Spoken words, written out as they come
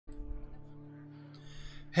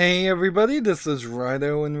Hey everybody, this is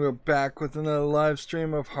Rydo and we're back with another live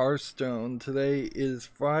stream of Hearthstone. Today is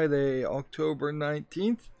Friday, October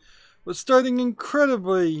 19th. We're starting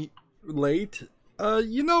incredibly late.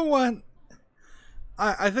 You know what?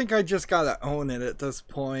 I think I just gotta own it at this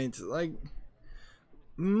point. Like,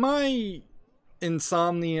 my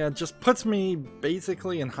insomnia just puts me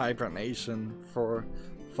basically in hibernation for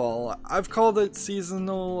fall. I've called it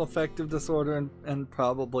seasonal affective disorder, and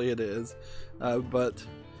probably it is. But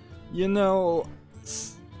you know,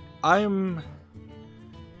 I'm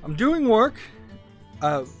doing work.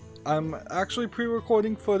 I'm actually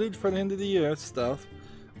pre-recording footage for the end of the year stuff,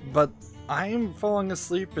 but I am falling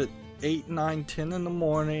asleep at 8, 9, 10 in the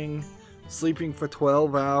morning, sleeping for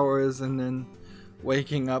 12 hours, and then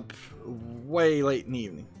waking up way late in the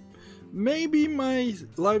evening. Maybe my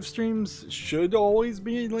live streams should always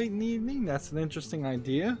be late in the evening. That's an interesting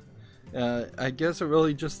idea. I guess it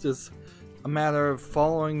really just is a matter of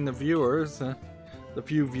following the viewers, the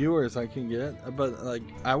few viewers I can get. But like,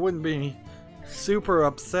 I wouldn't be super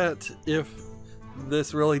upset if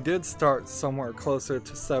this really did start somewhere closer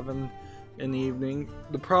to 7 in the evening.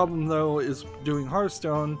 The problem though is doing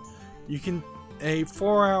Hearthstone, a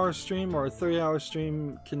 4-hour stream or a 3-hour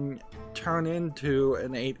stream can turn into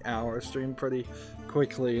an 8-hour stream pretty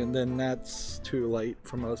quickly, and then that's too late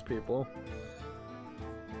for most people.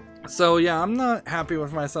 So yeah, I'm not happy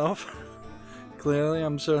with myself. Clearly,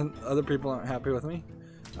 I'm sure other people aren't happy with me.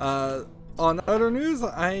 On other news,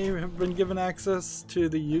 I have been given access to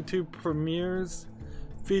the YouTube Premieres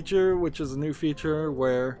feature, which is a new feature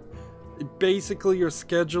where basically you're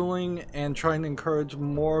scheduling and trying to encourage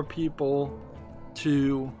more people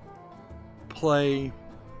to play,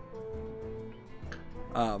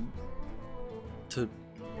 to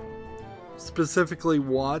specifically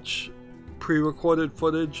watch pre-recorded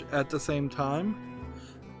footage at the same time.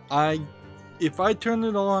 If I turn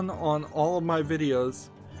it on all of my videos,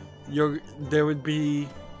 there would be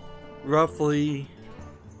roughly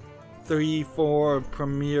 3-4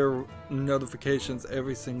 premiere notifications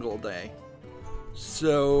every single day.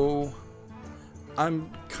 So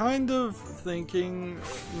I'm kind of thinking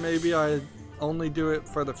maybe I only do it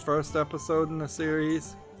for the first episode in the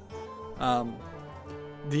series.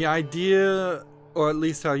 The idea, or at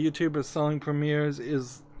least how YouTube is selling premieres,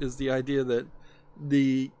 is the idea that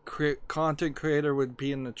the content creator would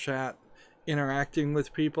be in the chat interacting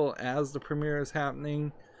with people as the premiere is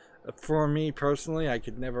happening. For me personally, I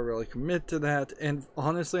could never really commit to that, and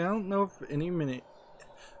honestly I don't know if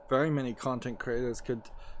very many content creators could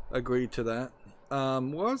agree to that.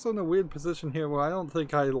 Well, I was in a weird position here where I don't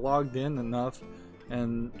think I logged in enough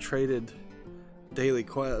and traded daily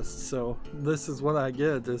quests, so this is what I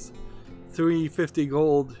get, is 350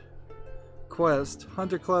 gold quest,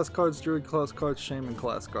 Hunter class cards, Druid class cards, Shaman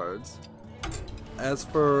class cards. As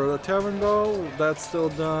for the Tavern Ball, that's still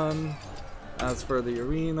done. As for the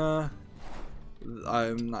arena,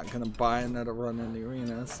 I'm not gonna buy another run in the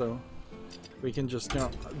arena, so we can just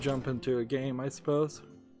jump into a game, I suppose.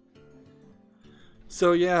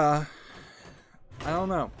 So yeah, I don't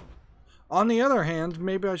know. On the other hand,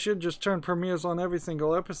 maybe I should just turn premieres on every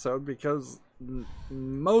single episode, because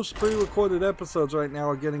most pre-recorded episodes right now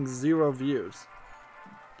are getting 0 views.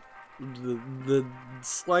 The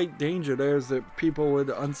slight danger there is that people would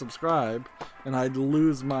unsubscribe and I'd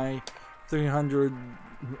lose my 300,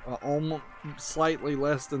 almost slightly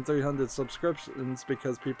less than 300 subscriptions,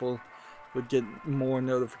 because people would get more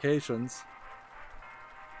notifications.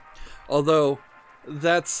 Although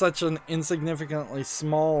that's such an insignificantly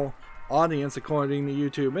small audience according to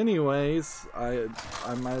YouTube anyways, I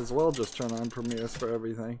might as well just turn on premieres for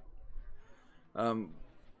everything.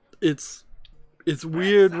 It's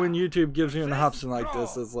weird when YouTube gives you an option like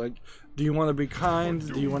this. It's like, do you want to be kind?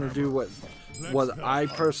 Do you want to do what I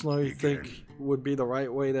personally think would be the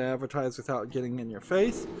right way to advertise without getting in your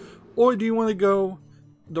face? Or do you want to go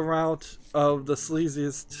the route of the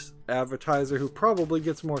sleaziest advertiser who probably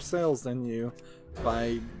gets more sales than you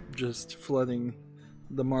by just flooding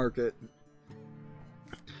the market?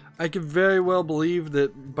 I could very well believe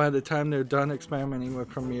that by the time they're done experimenting with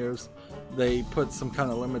premieres, they put some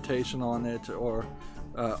kind of limitation on it, or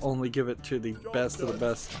only give it to the best of the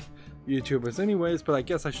best YouTubers anyways, but I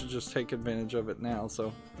guess I should just take advantage of it now.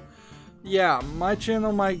 So yeah, my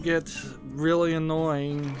channel might get really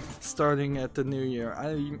annoying starting at the new year.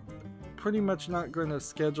 I'm pretty much not going to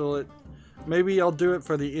schedule it. Maybe I'll do it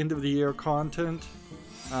for the end of the year content,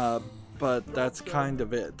 but that's kind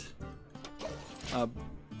of it.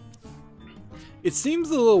 It seems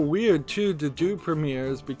a little weird too to do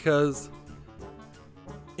premieres, because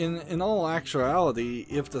in all actuality,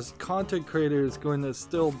 if the content creator is going to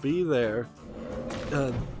still be there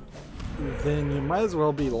then you might as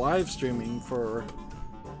well be live streaming for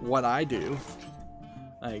what I do.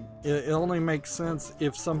 Like, it only makes sense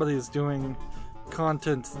if somebody is doing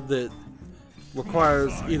content that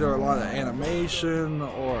requires either a lot of animation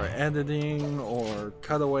or editing or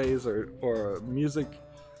cutaways or music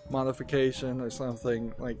modification or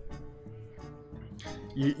something. Like,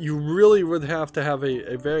 you really would have to have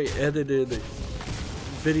a very edited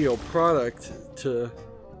video product to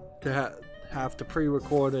have to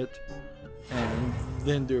pre-record it and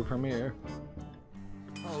then do a premiere.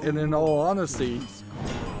 And in all honesty,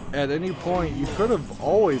 at any point you could have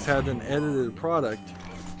always had an edited product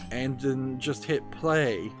and then just hit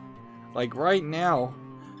play. Like right now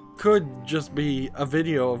could just be a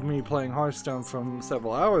video of me playing Hearthstone from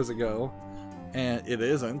several hours ago, and it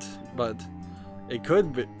isn't, but it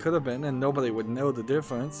could have been, and nobody would know the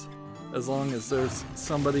difference as long as there's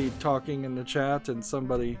somebody talking in the chat and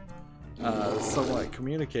somebody somewhat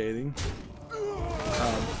communicating.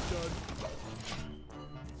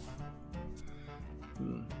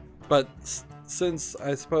 But since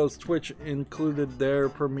I suppose Twitch included their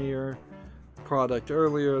Premiere product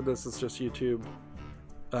earlier, this is just YouTube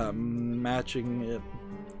matching it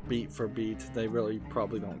beat for beat. They really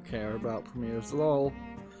probably don't care about Premieres at all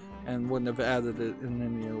and wouldn't have added it in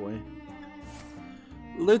any other way.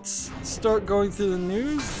 Let's start going through the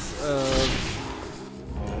news.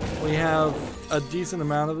 We have a decent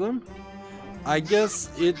amount of them. I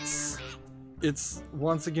guess it's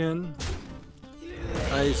once again,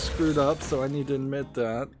 I screwed up, so I need to admit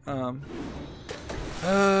that.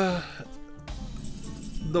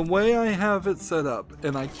 The way I have it set up,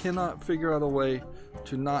 and I cannot figure out a way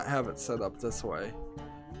to not have it set up this way,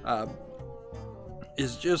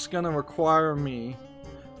 is just going to require me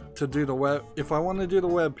to do the web. If I want to do the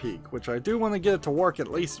web peak, which I do want to get it to work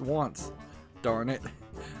at least once, darn it,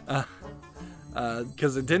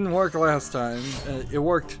 because it didn't work last time. It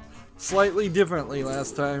worked slightly differently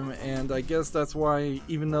last time, and I guess that's why,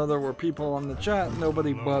 even though there were people on the chat,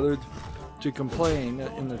 nobody bothered to complain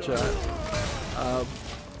in the chat.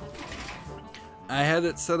 I had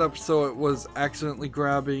it set up so it was accidentally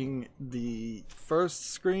grabbing the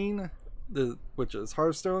first screen, which is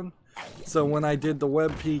Hearthstone. So when I did the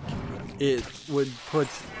web peak, it would put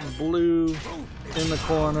blue in the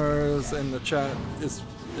corners, and the chat is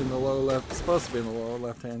in the lower left. It's supposed to be in the lower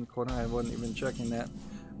left hand corner. I wasn't even checking that.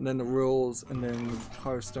 And then the rules, and then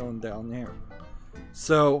Hearthstone down there.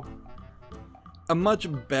 So a much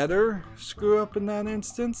better screw up in that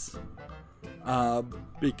instance,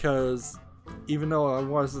 because even though I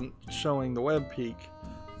wasn't showing the web peak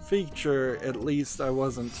feature, at least I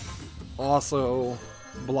wasn't also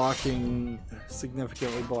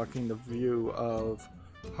significantly blocking the view of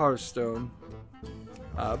Hearthstone.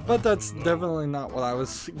 But that's definitely not what I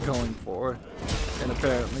was going for, and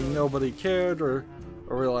apparently nobody cared or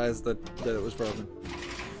realized that it was broken.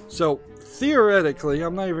 So theoretically,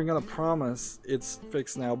 I'm not even going to promise it's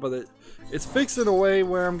fixed now, but it's fixed in a way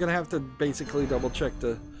where I'm going to have to basically double check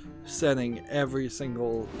the setting every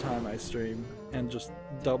single time I stream, and just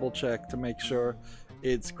double check to make sure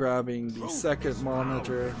it's grabbing the second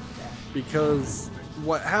monitor, because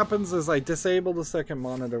what happens is I disable the second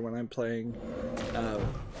monitor when I'm playing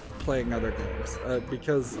other games,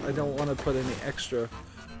 because I don't want to put any extra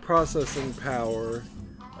processing power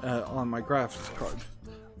on my graphics card.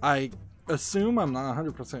 I assume, I'm not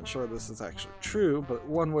 100% sure this is actually true, but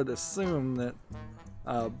one would assume that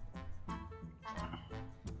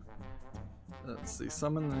let's see,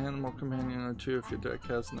 summon an animal companion or two if your deck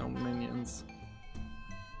has no minions.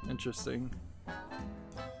 Interesting. I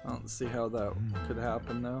don't see how that could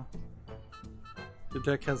happen though. Your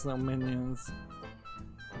deck has no minions.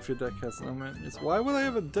 If your deck has no minions, why would I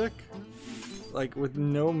have a deck like with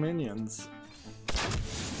no minions?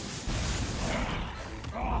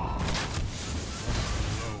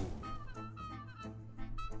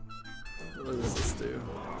 What does this do?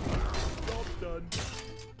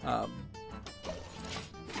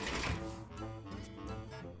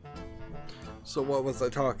 So what was I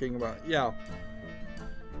talking about? Yeah,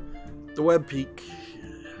 the web peak,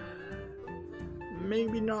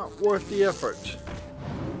 maybe not worth the effort,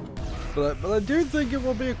 but I do think it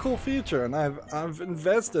will be a cool feature, and I've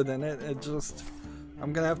invested in it.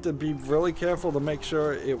 I'm gonna have to be really careful to make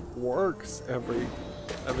sure it works every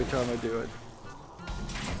time I do it.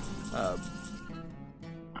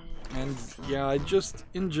 And yeah, I just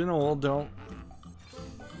in general don't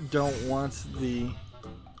want the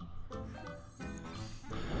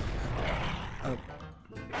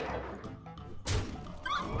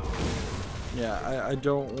I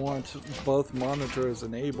don't want both monitors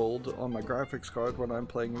enabled on my graphics card when I'm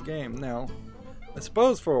playing a game. Now, I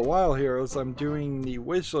suppose for a while here, as I'm doing the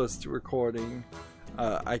wishlist recording,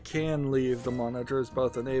 I can leave the monitors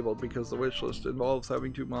both enabled because the wishlist involves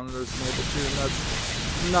having 2 monitors enabled too, and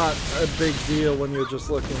that's not a big deal when you're just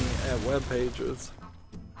looking at web pages.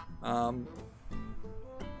 I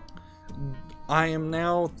am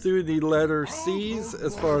now through the letter C's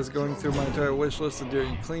as far as going through my entire wishlist and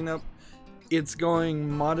doing cleanup. It's going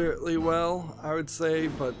moderately well, I would say,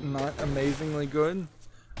 but not amazingly good.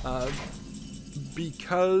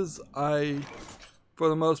 Because I, for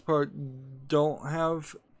the most part, don't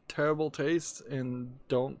have terrible taste and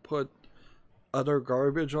don't put utter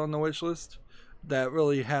garbage on the wishlist, that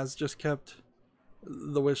really has just kept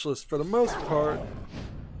the wishlist for the most part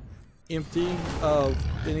empty of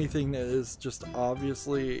anything that is just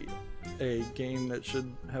obviously a game that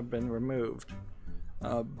should have been removed.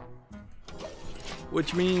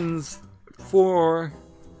 Which means for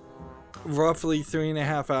roughly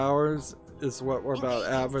 3.5 hours is what we're about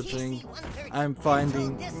averaging, I'm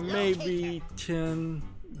finding maybe 10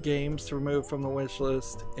 games to remove from the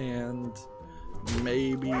wishlist and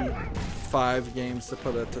maybe 5 games to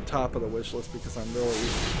put at the top of the wishlist because I'm really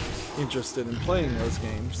interested in playing those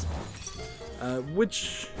games.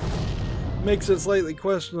 Which makes it slightly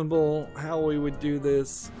questionable how we would do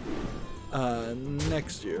this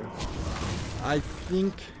next year. I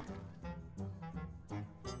think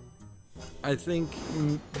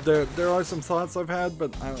there are some thoughts I've had,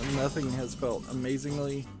 but nothing has felt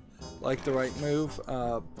amazingly like the right move.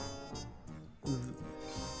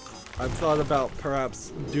 I've thought about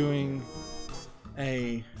perhaps doing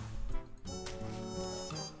a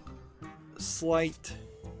slight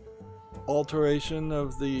alteration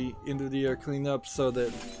of the end of the year cleanup so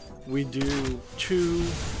that we do two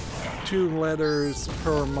letters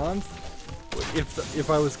per month. If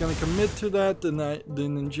I was going to commit to that, then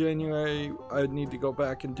in January I'd need to go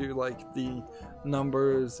back and do like the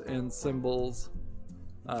numbers and symbols,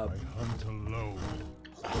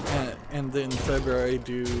 and then February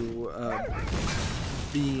do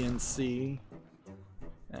B and C,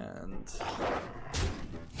 and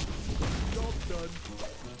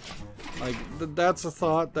like that's a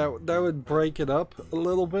thought that would break it up a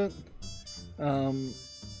little bit. How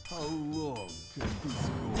long can this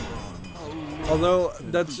go on? Although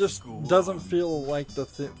that just doesn't feel like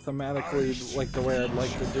thematically like the way I'd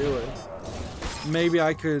like to do it. Maybe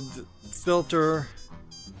I could filter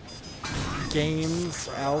games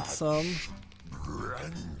out some,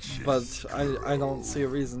 but I don't see a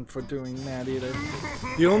reason for doing that either.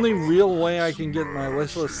 The only real way I can get my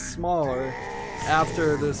wishlist smaller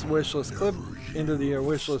after this wishlist clip into the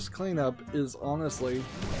wishlist cleanup is honestly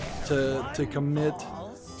to commit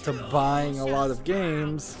to buying a lot of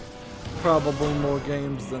games, probably more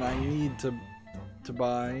games than I need to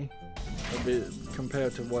buy a bit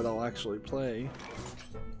compared to what I'll actually play.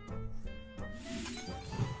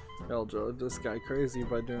 I'll drive this guy crazy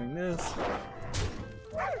by doing this.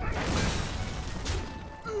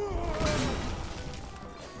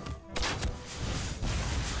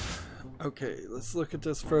 Okay, let's look at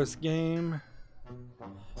this first game.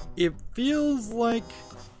 It feels like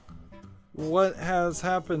what has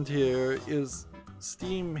happened here is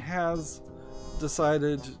Steam has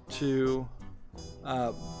decided to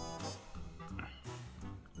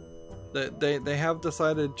they have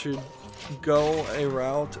decided to go a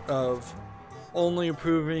route of only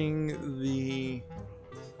approving the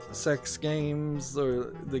sex games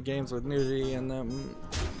or the games with nudity in them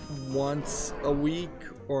once a week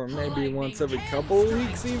or maybe once every couple of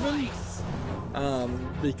weeks even,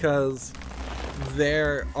 because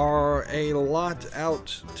there are a lot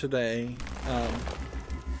out today.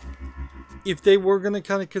 If they were going to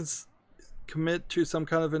kind of commit to some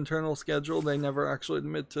kind of internal schedule, they never actually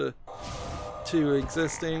admit to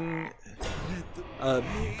existing.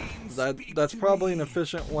 That's probably an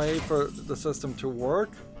efficient way for the system to work,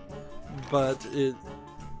 but it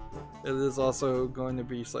is also going to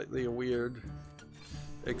be slightly a weird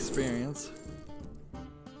experience.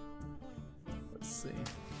 Let's see.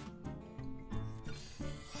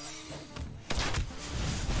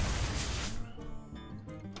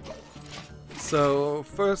 So,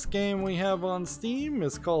 first game we have on Steam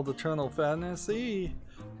is called Eternal Fantasy,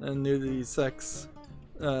 and nudity, sexual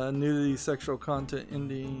content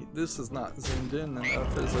indie. This is not zoomed in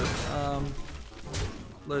enough, is it?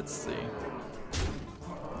 Let's see.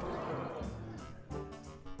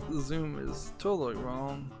 The zoom is totally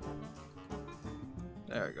wrong.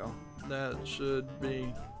 There we go. That should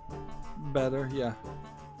be better, yeah.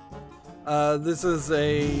 This is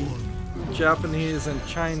a Japanese and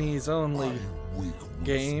Chinese only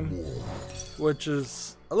game, which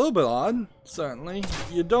is a little bit odd, certainly.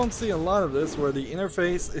 You don't see a lot of this where the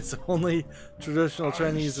interface is only traditional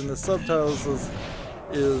Chinese and the subtitles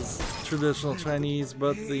is traditional Chinese,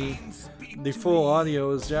 but the full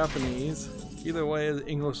audio is Japanese. Either way, the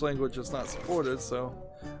English language is not supported, so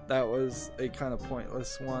that was a kind of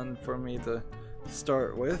pointless one for me to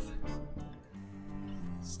start with.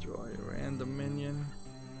 Destroy a random minion.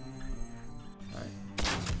 Alright.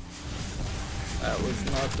 That was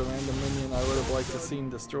not the random minion I would have liked to see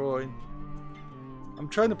destroyed. I'm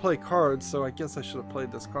trying to play cards, so I guess I should have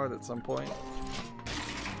played this card at some point.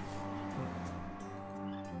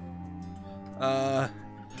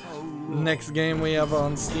 Next game we have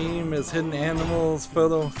on Steam is Hidden Animals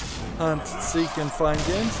Photo Hunt Seek and Find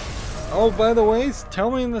Games. Oh, by the way,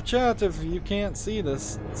 tell me in the chat if you can't see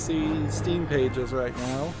Steam pages right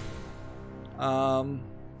now.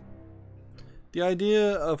 The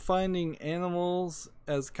idea of finding animals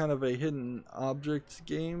as kind of a hidden object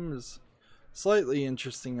game is a slightly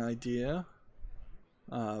interesting idea.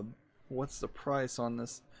 What's the price on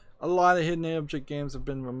this? A lot of hidden object games have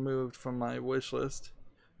been removed from my wish list.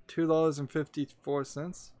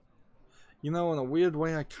 $2.54. You know, in a weird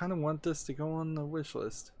way, I kind of want this to go on the wish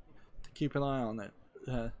list to keep an eye on it,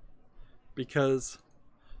 because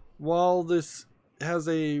while this has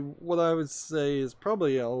what I would say is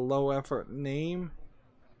probably a low effort name,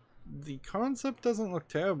 the concept doesn't look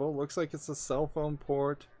terrible. Looks like it's a cell phone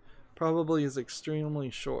port. Probably is extremely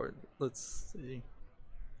short. Let's see.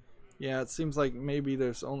 Yeah, it seems like maybe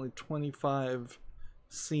there's only 25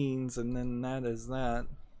 scenes and then that is that.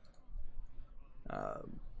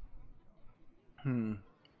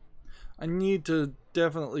 I need to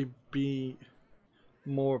definitely be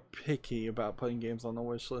more picky about putting games on the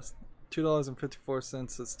wish list.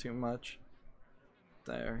 $2.54 is too much.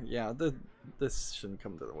 There, yeah, this shouldn't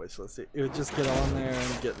come to the wish list. It would just get on there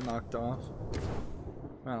and get knocked off.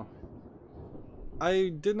 Wow.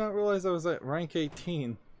 I did not realize I was at rank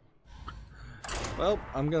 18. Well,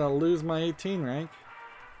 I'm gonna lose my 18 rank.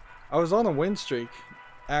 I was on a win streak,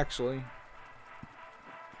 actually.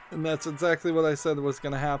 And that's exactly what I said was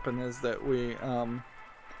gonna happen, is that we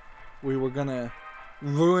were gonna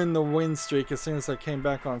ruin the win streak as soon as I came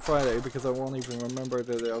back on Friday, because I won't even remember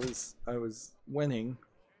that I was winning.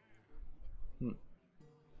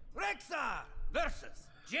 Rexa versus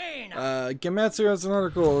Jaina. Gematsu has an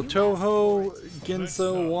article. Toho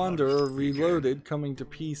Ginso Wanderer Reloaded, coming to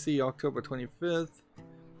PC October 25th.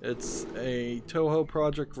 It's a Toho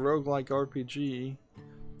Project roguelike RPG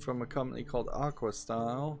from a company called Aqua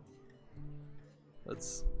Style.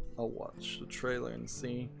 I'll watch the trailer and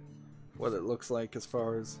see what it looks like as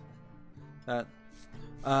far as that.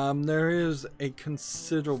 There is a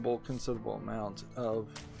considerable amount of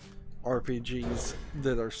RPGs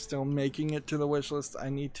that are still making it to the wish list. I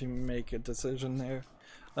need to make a decision there.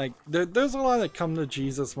 Like, there's a lot of come to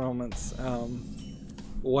Jesus moments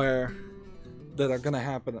where that are gonna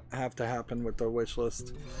have to happen with the wish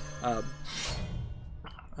list,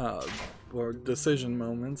 or decision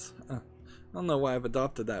moments. I don't know why I've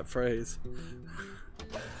adopted that phrase,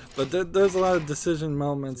 but there's a lot of decision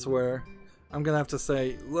moments where I'm gonna have to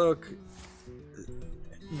say, look,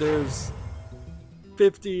 there's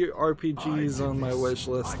 50 RPGs on my wish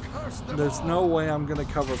list. There's no way I'm gonna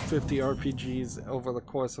cover 50 RPGs over the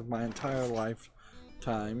course of my entire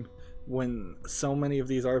lifetime, when so many of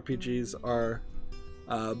these RPGs are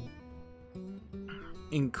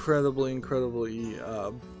incredibly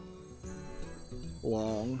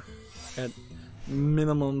long, at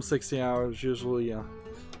minimum 60 hours, usually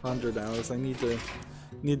 100 hours. I need to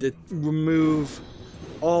remove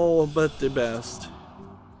all but the best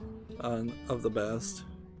of the best.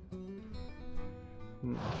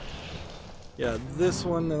 Yeah, this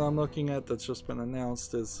one that I'm looking at that's just been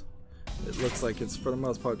announced it looks like it's for the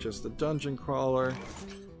most part just a dungeon crawler.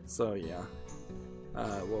 So yeah.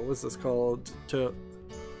 What was this called? Toho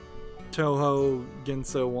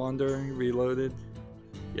Ginso Wander Reloaded.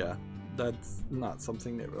 Yeah, that's not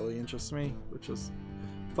something that really interests me, which is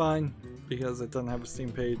fine because it doesn't have a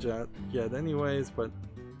Steam page yet anyways, but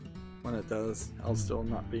when it does, I'll still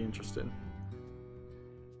not be interested.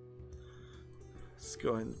 Let's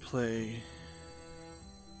go ahead and play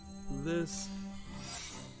this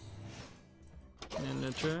in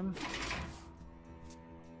the turn.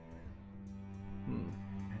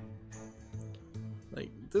 Like,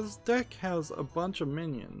 this deck has a bunch of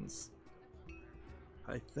minions,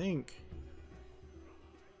 I think.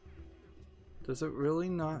 Does it really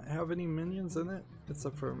not have any minions in it,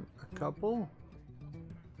 except for a couple?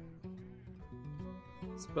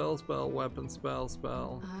 Spell, weapon,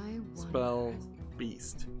 spell,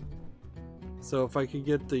 beast. So if I could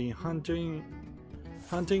get the hunting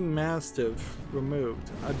Hunting Mastiff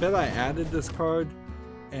removed. I bet I added this card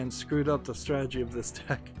and screwed up the strategy of this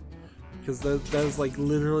deck. Because that is like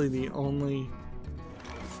literally the only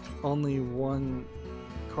one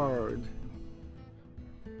card.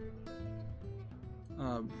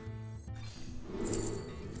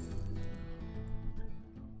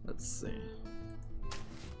 Let's see.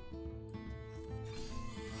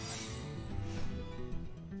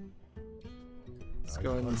 Let's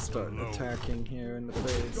go ahead and start attacking here in the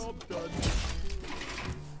face.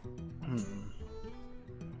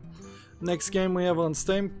 Next game we have on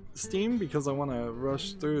Steam, because I want to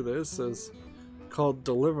rush through this, is called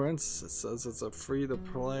Deliverance. It says it's a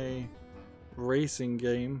free-to-play racing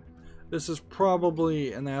game. This is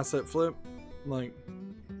probably an asset flip. Like,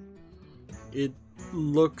 it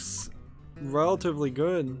looks relatively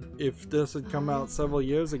good. If this had come out several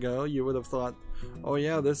years ago, you would have thought, oh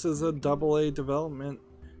yeah, this is a AA development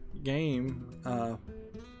game.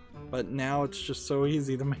 But now it's just so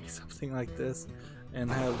easy to make something like this and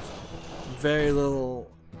have very little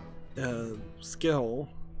skill.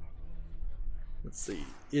 Let's see.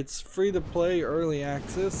 It's free to play early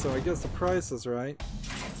access, so I guess the price is right.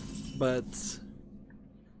 But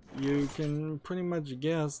you can pretty much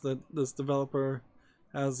guess that this developer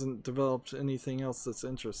hasn't developed anything else that's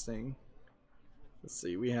interesting. Let's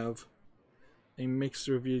see, we have a mixed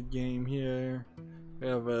reviewed game here. We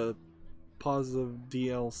have a positive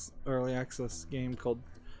DLC early access game called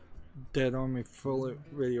Dead Army Full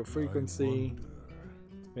Radio Frequency.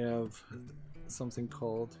 We have something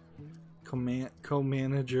called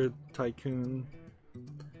Co-Manager Tycoon.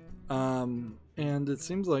 And it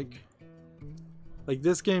seems like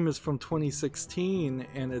this game is from 2016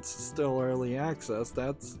 and it's still early access.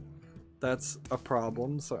 That's a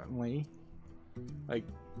problem, certainly. Like,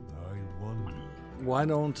 why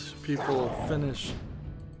don't people finish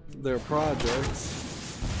their projects?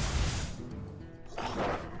 I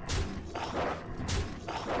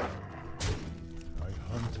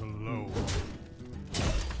hunt alone.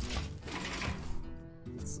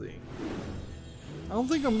 Let's see. I don't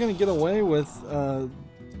think I'm gonna get away with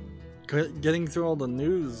getting through all the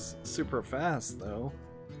news super fast, though.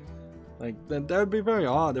 Like, that would be very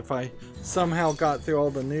odd if I somehow got through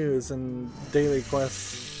all the news and daily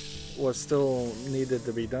quests was still needed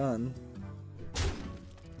to be done.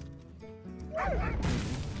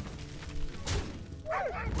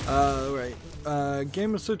 Right.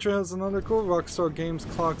 Game of Sutra has an article. Rockstar Games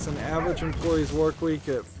clocks an average employee's work week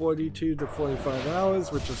at 42 to 45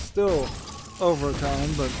 hours, which is still overtime,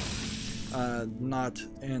 but not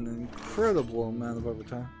an incredible amount of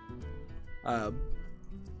overtime.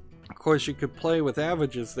 Of course, you could play with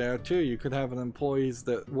averages there too. You could have employees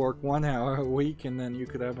that work 1 hour a week, and then you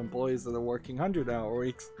could have employees that are working 100-hour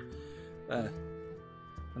weeks,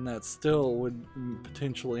 and that still would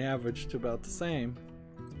potentially average to about the same.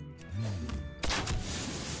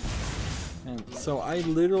 And so I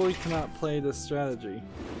literally cannot play this strategy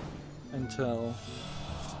until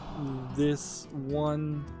this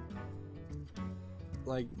one,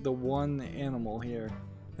 like the one animal here,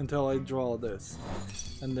 until I draw this,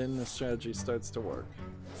 and then the strategy starts to work.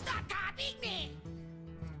 Stop copying me!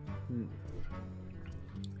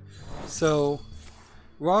 So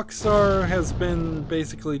Rockstar has been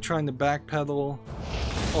basically trying to backpedal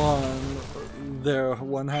on their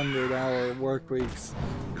 100-hour work weeks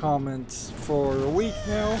comments for a week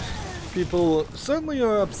now. People certainly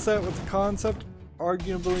are upset with the concept.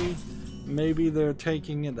 Arguably, maybe they're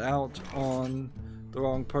taking it out on the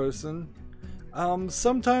wrong person.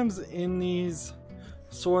 Sometimes in these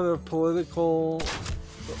sort of political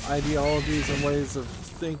ideologies and ways of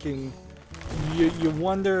thinking, you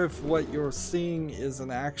wonder if what you're seeing is an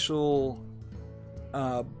actual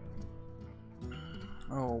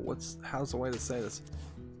how's the way to say this?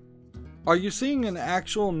 Are you seeing an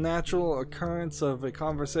actual natural occurrence of a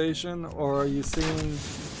conversation, or are you seeing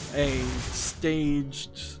a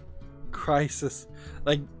staged crisis?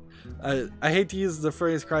 Like, I hate to use the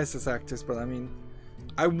phrase crisis actors, but I mean,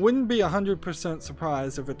 I wouldn't be 100%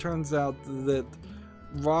 surprised if it turns out that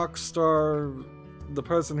Rockstar, the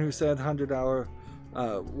person who said 100-hour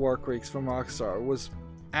work weeks from Rockstar, was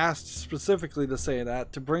asked specifically to say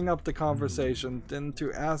that, to bring up the conversation, then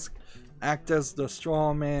to act as the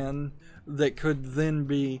straw man that could then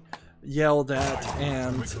be yelled at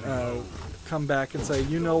and come back and say,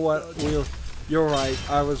 you know what, you're right,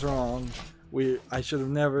 I was wrong. I should have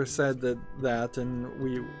never said that, and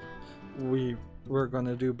we were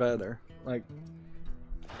gonna do better. Like,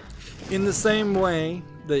 in the same way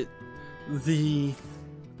that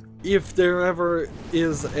if there ever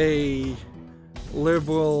is a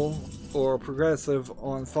liberal or progressive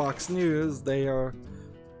on Fox News, they are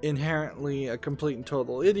inherently a complete and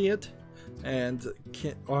total idiot and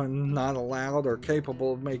are not allowed or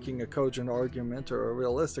capable of making a cogent argument or a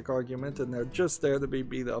realistic argument, and they're just there to be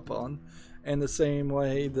beat up on. And the same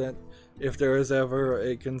way that if there is ever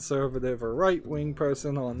a conservative or right-wing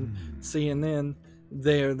person on CNN,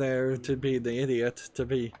 they're there to be the idiot, to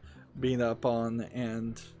be beat up on,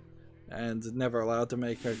 and never allowed to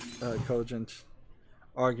make a cogent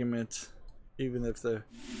argument, even if they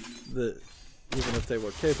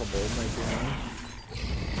were capable of making one.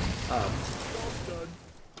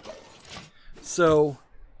 So,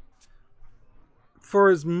 for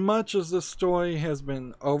as much as the story has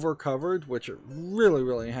been overcovered, which it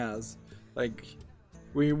really has, like,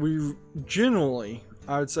 we generally,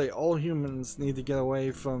 I would say all humans need to get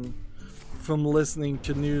away from listening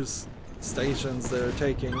to news stations that are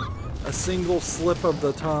taking a single slip of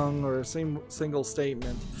the tongue or a single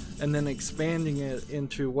statement and then expanding it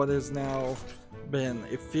into what has now been,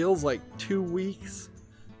 it feels like 2 weeks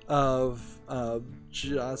of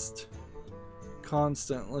just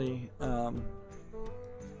constantly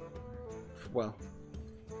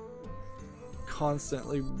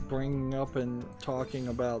constantly bringing up and talking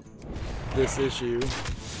about this issue,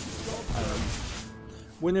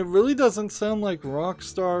 when it really doesn't sound like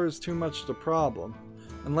Rockstar is too much the problem,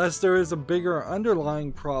 unless there is a bigger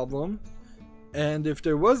underlying problem. And if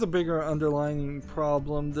there was a bigger underlying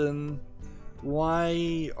problem, then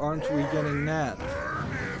why aren't we getting that?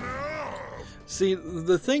 See,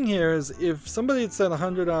 the thing here is, if somebody had said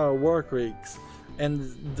 100-hour work weeks,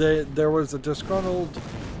 and there was a disgruntled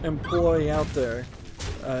employee out there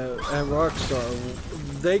at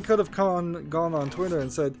Rockstar, they could have gone on Twitter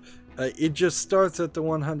and said, it just starts at the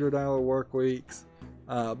 100-hour work weeks.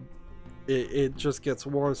 It just gets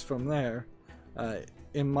worse from there.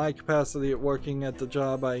 In my capacity at working at the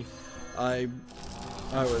job, I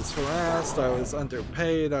was harassed, I was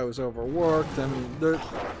underpaid, I was overworked. I mean,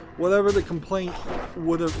 whatever the complaint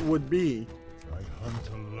would be,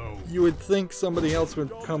 you would think somebody else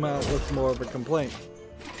would come out with more of a complaint.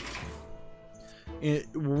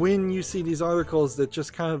 When you see these articles that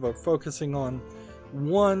just kind of are focusing on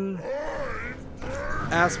one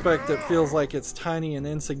aspect that feels like it's tiny and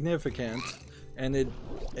insignificant, and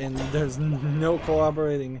there's no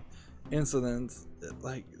corroborating incidents,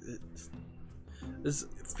 this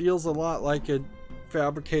feels a lot like a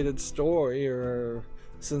fabricated story or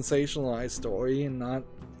sensationalized story, and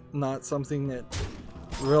not something that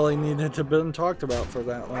really needed to have been talked about for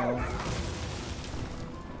that long.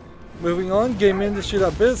 Moving on,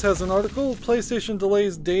 GameIndustry.biz has an article, PlayStation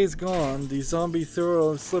delays Days Gone. The zombie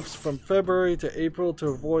thriller slips from February to April to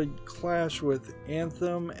avoid clash with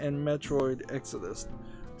Anthem and Metroid Exodus.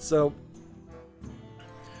 So,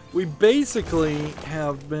 we basically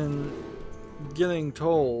have been getting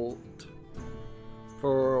told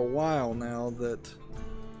for a while now that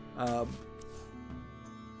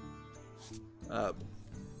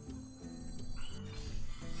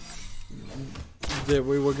that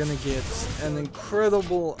we were going to get an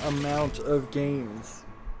incredible amount of games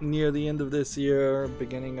near the end of this year,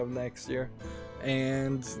 beginning of next year,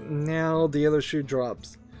 and now the other shoe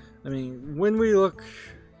drops. I mean, when we look,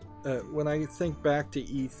 when I think back to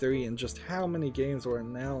E3 and just how many games were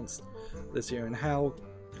announced this year and how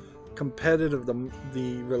competitive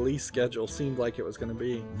the release schedule seemed like it was going to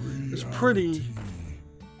be, it was pretty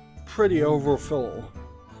overfull.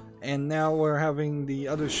 And now we're having the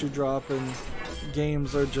other shoe drop and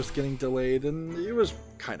games are just getting delayed, and it was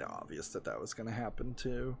kind of obvious that was going to happen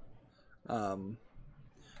too.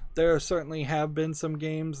 There certainly have been some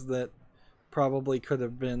games that probably could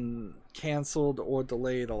have been canceled or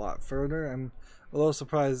delayed a lot further. I'm a little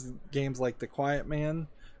surprised games like The Quiet Man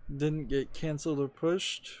didn't get canceled or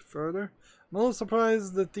pushed further. I'm a little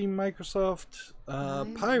surprised that the Microsoft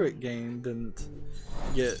Pirate game didn't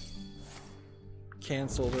get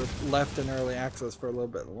canceled or left in early access for a little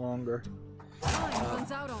bit longer.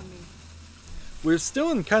 We're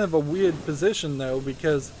still in kind of a weird position though,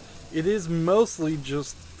 because it is mostly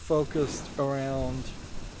just focused around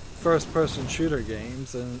first-person shooter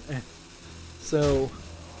games, and so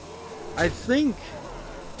I think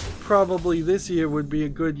probably this year would be a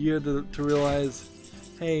good year to realize,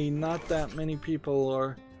 hey, not that many people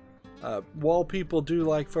are, while people do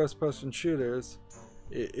like first-person shooters,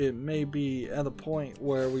 it may be at a point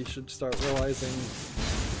where we should start realizing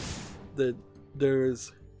that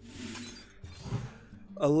there's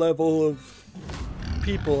a level of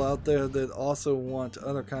people out there that also want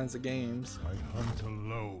other kinds of games. I hunt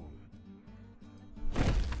alone.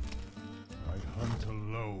 I hunt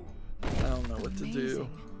alone. I don't know what to do.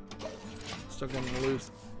 Still getting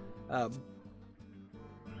loose.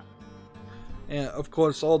 And of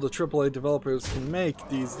course, all the AAA developers can make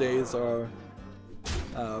these days are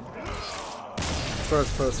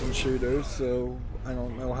first-person shooters, so I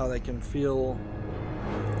don't know how they can feel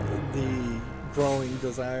the growing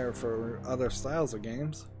desire for other styles of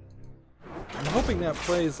games. I'm hoping that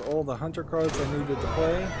plays all the hunter cards I needed to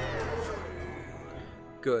play.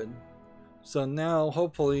 Good. So now,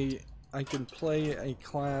 hopefully, I can play a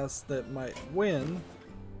class that might win.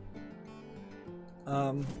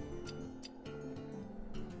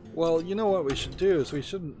 Well, you know what we should do is we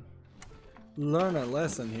should learn a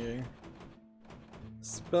lesson here.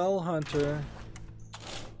 Spell Hunter,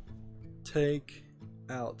 take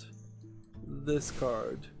out this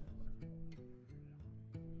card,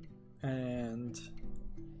 and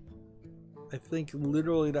I think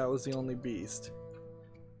literally that was the only beast,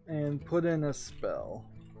 and put in a spell.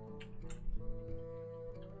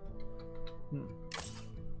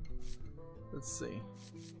 Let's see.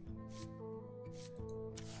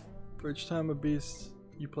 For each time a beast,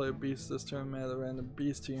 you play a beast this turn, add a random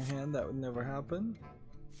beast to your hand. That would never happen.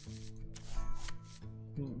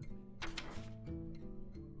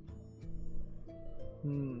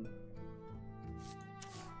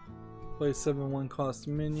 Play 7/1 cost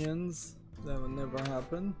minions. That would never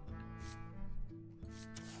happen.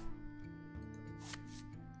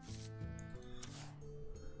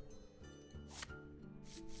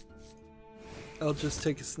 I'll just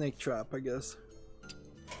take a snake trap, I guess.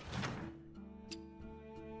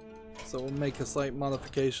 So we'll make a slight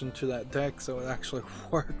modification to that deck so it actually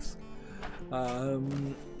works.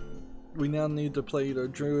 We now need to play either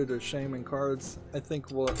Druid or Shaman cards. I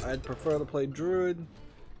think I'd prefer to play Druid.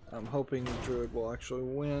 I'm hoping Druid will actually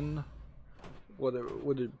win. What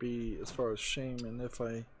would it be as far as Shaman if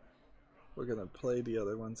we're gonna play the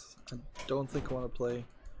other ones? I don't think I want to play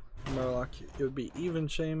Murloc. It would be even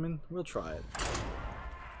Shaman. We'll try it.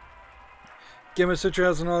 Gamer Citrus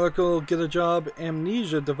has an article, get a job,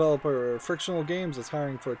 Amnesia developer Frictional Games is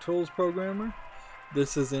hiring for a tools programmer.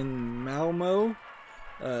 This is in Malmo,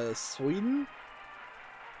 Sweden?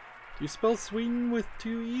 Do you spell Sweden with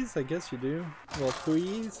 2 E's? I guess you do. Well, 3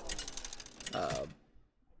 E's.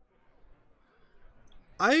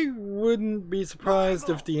 I wouldn't be surprised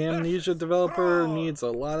if the Amnesia developer needs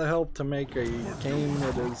a lot of help to make a game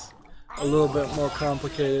that is a little bit more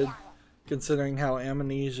complicated, considering how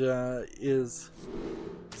Amnesia is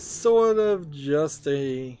sort of just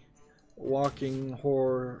a walking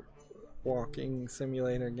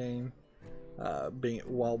simulator game,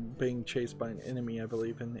 while being chased by an enemy, I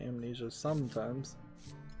believe, in Amnesia sometimes.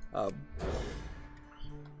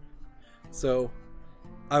 So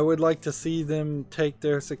I would like to see them take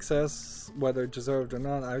their success, whether deserved or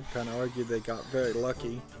not. I would kind of argue they got very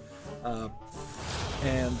lucky,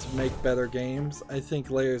 and make better games. I think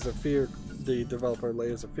Layers of Fear, the developer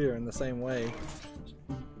Layers of Fear, in the same way,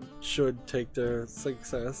 should take their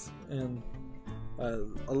success. And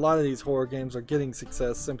a lot of these horror games are getting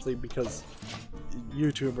success simply because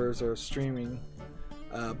YouTubers are streaming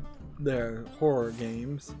their horror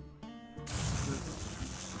games.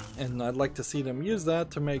 And I'd like to see them use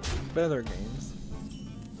that to make better games.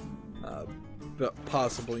 But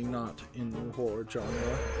possibly not in the horror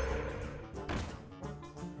genre.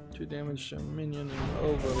 2 damage to minion and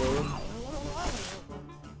overload.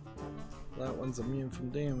 That one's immune from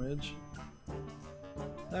damage.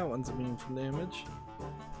 That one's immune from damage.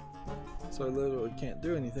 So I literally can't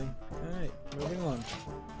do anything. Alright, moving on.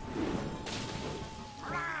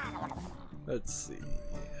 Let's see.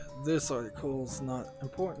 This article's not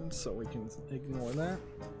important, so we can ignore that.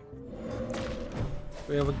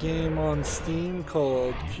 We have a game on Steam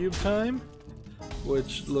called Cube Time,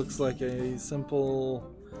 which looks like a simple,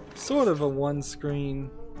 sort of a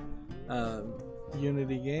one-screen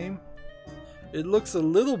Unity game. It looks a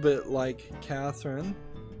little bit like Catherine.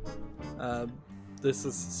 This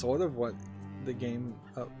is sort of what the game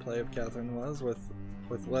play of Catherine was, with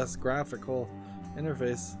less graphical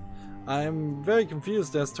interface. I'm very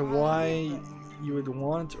confused as to why you would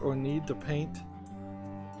want or need to paint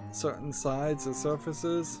certain sides or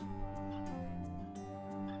surfaces.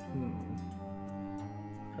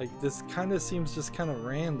 Like, this kind of seems just kind of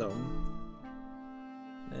random.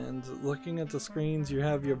 And looking at the screens, you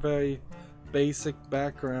have your very basic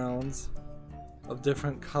backgrounds of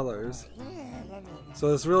different colors.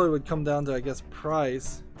 So this really would come down to, I guess,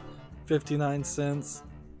 price. 59 cents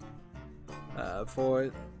for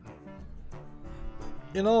it.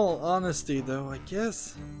 In all honesty, though, I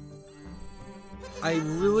guess I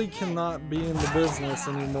really cannot be in the business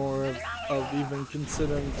anymore of even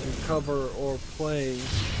considering to cover or play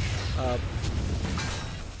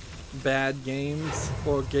bad games,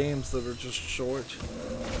 or games that are just short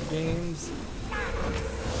games.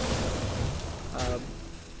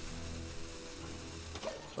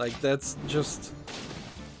 Like, that's just,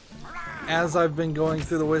 as I've been going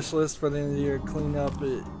through the wish list for the end of the year cleanup,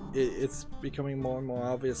 it's becoming more and more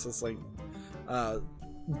obvious. It's like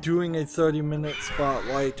doing a 30-minute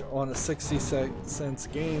spotlight on a 60-cent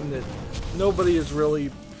game that nobody is really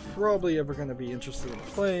probably ever going to be interested in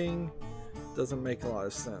playing. Doesn't make a lot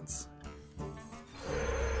of sense.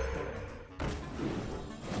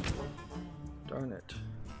 Darn it.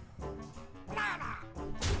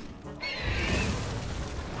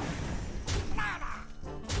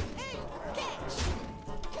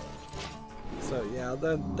 So yeah,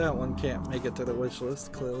 that one can't make it to the wish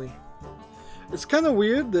list, clearly. It's kind of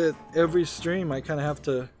weird that every stream I kind of have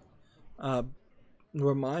to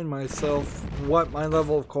remind myself what my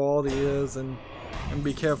level of quality is and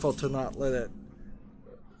be careful to not let it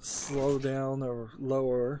slow down or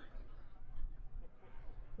lower.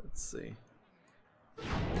 Let's see.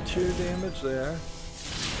 2 damage there.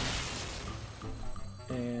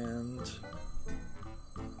 And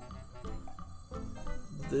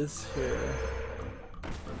this here.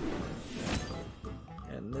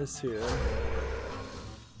 And this here.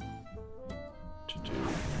 To do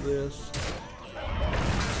this. To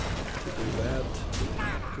do that.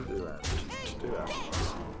 To do that. To do that.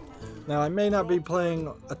 Now I may not be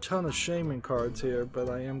playing a ton of Shaman cards here, but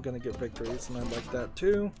I am going to get victories, and I like that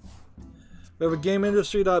too. We have a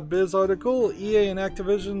GameIndustry.biz article. EA and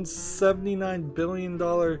Activision's $79 billion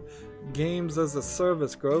games as a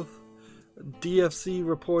service growth. DFC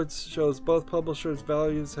reports shows both publishers'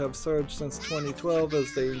 values have surged since 2012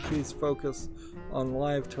 as they increase focus on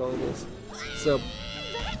live totals. So,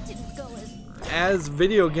 as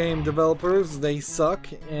video game developers, they suck,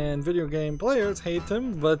 and video game players hate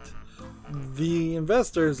them, but the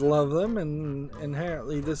investors love them, and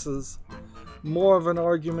inherently this is more of an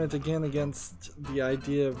argument again against the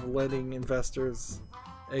idea of letting investors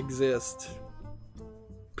exist.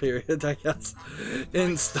 Period, I guess.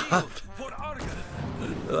 And stop.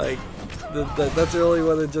 Like, that's really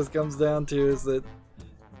what it just comes down to, is that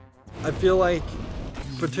I feel like,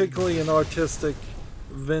 particularly in artistic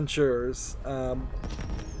ventures,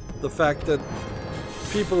 the fact that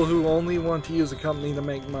people who only want to use a company to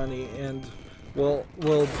make money and will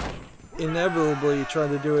inevitably try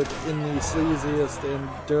to do it in the sleaziest and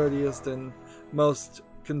dirtiest and most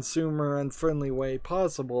consumer unfriendly way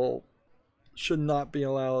possible should not be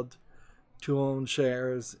allowed to own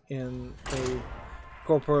shares in a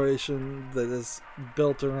corporation that is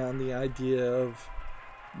built around the idea of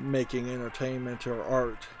making entertainment or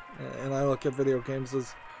art. And I look at video games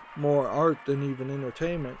as more art than even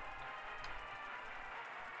entertainment.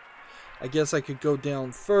 I guess I could go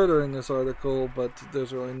down further in this article, but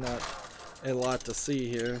there's really not a lot to see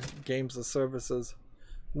here. Games as services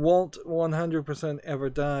won't 100% ever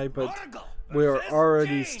die, but we're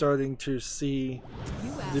already starting to see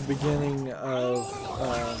the beginning of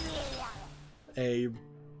a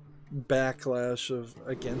backlash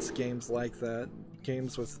against games like that.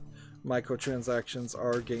 Games with microtransactions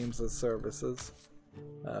are games as services,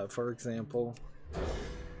 for example.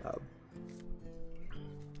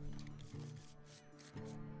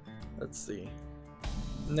 Let's see.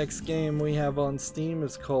 Next game we have on Steam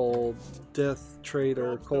is called Death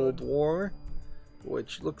Trader Cold War,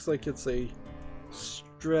 which looks like it's a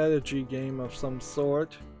strategy game of some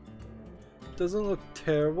sort. Doesn't look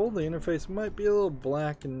terrible. The interface might be a little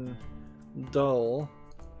black and dull.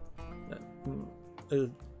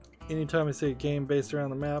 Anytime I see a game based around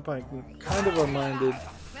the map, I'm kind of reminded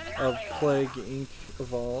of Plague Inc.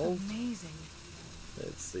 Evolved. Amazing.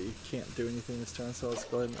 Let's see, can't do anything this turn, so let's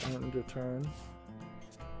go ahead and end your turn.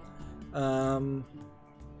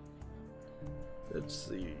 Let's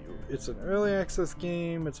see, it's an early access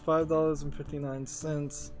game, it's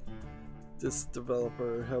 $5.59. This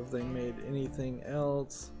developer, have they made anything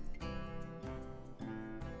else?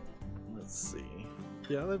 Let's see.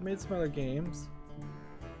 Yeah, they've made some other games.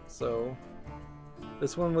 So,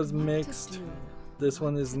 this one was mixed, this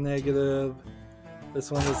one is negative, this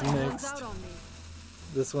one is mixed.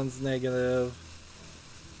 This one's negative.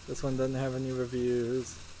 This one doesn't have any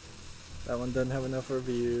reviews. That one doesn't have enough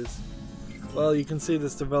reviews. Well, you can see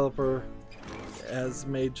this developer has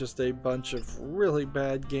made just a bunch of really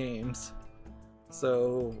bad games.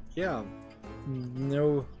 So, yeah.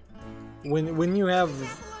 No. When you have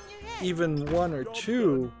even 1 or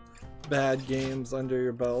 2 bad games under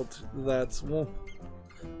your belt, that's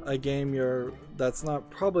a game that's not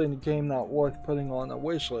probably a game not worth putting on a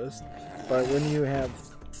wish list. But when you have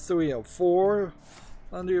 3 or 4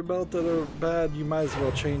 under your belt that are bad, you might as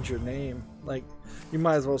well change your name. Like, you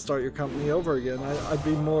might as well start your company over again. I'd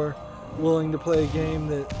be more willing to play a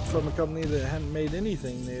game from a company that hadn't made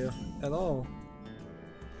anything new at all.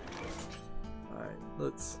 Alright,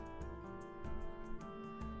 let's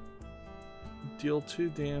deal 2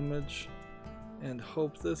 damage and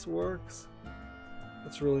hope this works.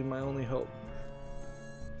 That's really my only hope.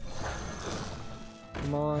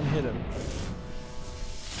 Come on, hit him.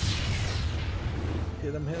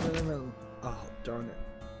 Hit him, hit him, and oh, darn it.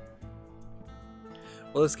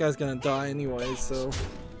 Well, this guy's gonna die anyway, so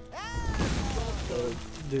we'll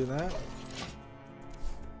do that.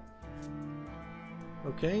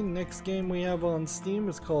 Okay, next game we have on Steam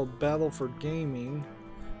is called Battle for Gaming,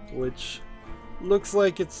 which looks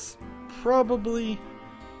like it's probably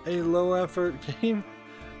a low effort game.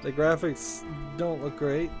 The graphics don't look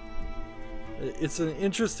great. It's an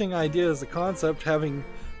interesting idea as a concept, having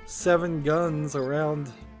 7 guns around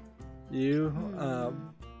you,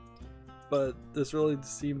 but this really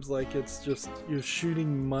seems like it's just you're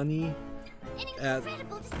shooting money at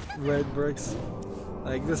red bricks.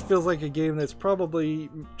 Like, this feels like a game that's probably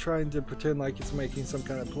trying to pretend like it's making some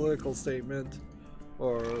kind of political statement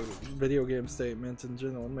or video game statement in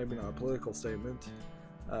general. Maybe not a political statement,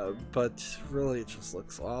 but really it just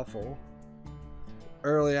looks awful.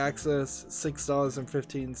 Early access,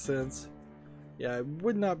 $6.15. Yeah, I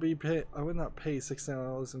would not pay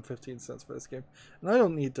 $6.15 for this game. And I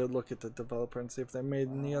don't need to look at the developer and see if they made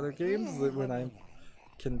any other games. When I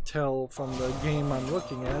can tell from the game I'm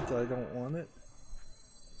looking at, I don't want it.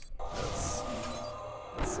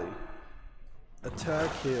 Let's see.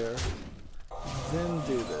 Attack here, then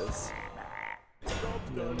do this.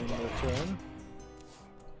 Then in return.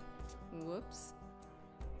 Whoops.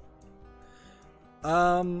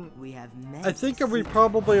 I think we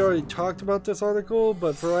probably already talked about this article,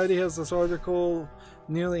 but Variety has this article.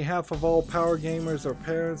 Nearly half of all power gamers are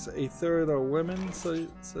parents, a third are women, so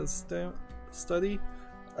says study.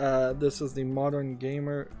 This is the Modern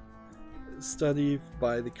Gamer study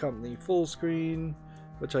by the company Fullscreen,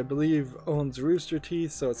 which I believe owns Rooster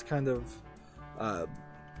Teeth, so it's kind of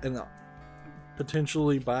an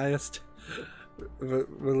potentially biased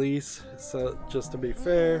release, so just to be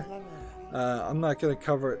fair. I'm not going to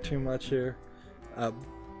cover it too much here.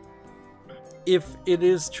 If it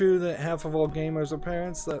is true that half of all gamers are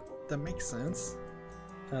parents, that makes sense,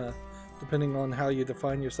 depending on how you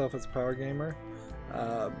define yourself as a power gamer.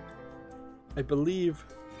 I believe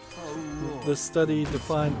the study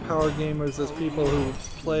defined power gamers as people who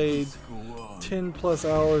played 10 plus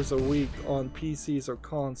hours a week on PCs or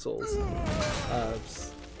consoles.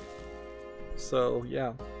 So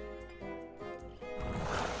yeah.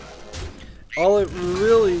 All it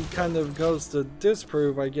really kind of goes to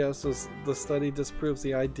disprove, I guess, is the study disproves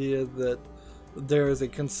the idea that there is a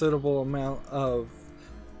considerable amount of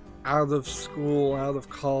out of school, out of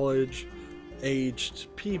college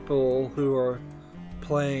aged people who are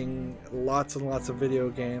playing lots and lots of video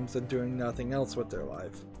games and doing nothing else with their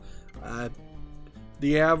life.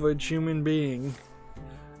 The average human being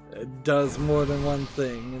does more than one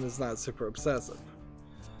thing and is not super obsessive.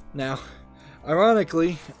 Now,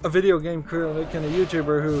 ironically, a video game critic and a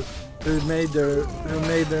YouTuber who made their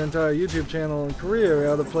entire YouTube channel and career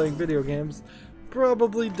out of playing video games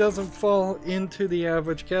probably doesn't fall into the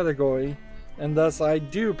average category, and thus I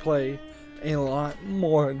do play a lot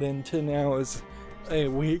more than 10 hours a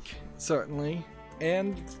week, certainly.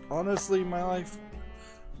 And honestly, my life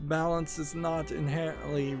balance is not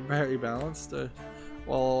inherently very balanced.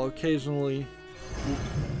 While I'll occasionally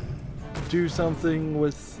do something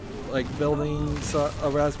with, like, building a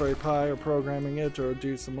Raspberry Pi or programming it, or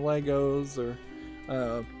do some Legos, or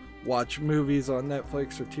watch movies on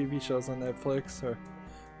Netflix or TV shows on Netflix, or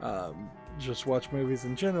just watch movies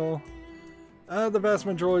in general. The vast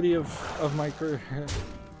majority of my career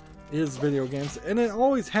is video games, and it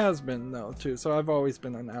always has been, though, too, so I've always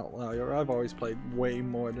been an outlier. I've always played way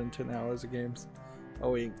more than 10 hours of games a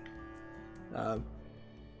week.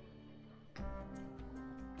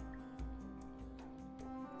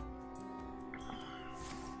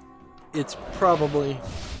 It's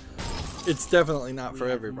definitely not for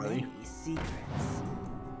everybody.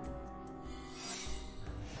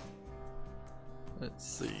 Let's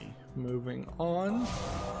see, moving on.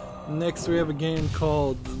 Next we have a game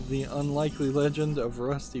called The Unlikely Legend of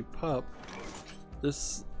Rusty Pup.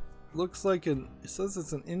 This looks like it says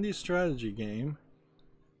it's an indie strategy game.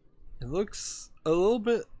 It looks a little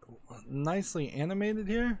bit nicely animated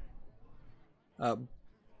here.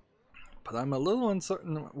 But I'm a little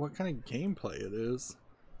uncertain what kind of gameplay it is.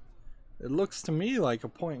 It looks to me like a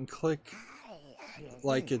point and click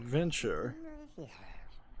like adventure.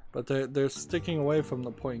 But they're sticking away from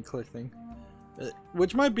the point and click thing.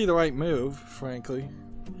 Which might be the right move, frankly.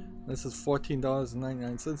 This is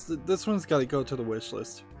 $14.99. This one's got to go to the wish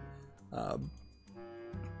list.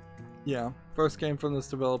 Yeah, first game from this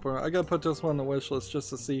developer. I gotta put this one on the wish list just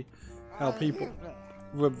to see how people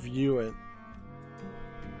review it.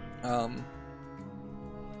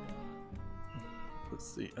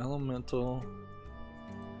 Let's see, Elemental.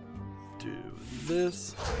 Do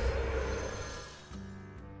this.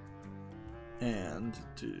 And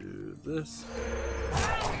do this.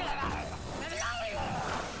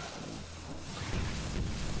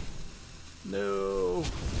 No.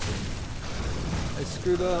 I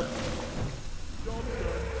screwed up.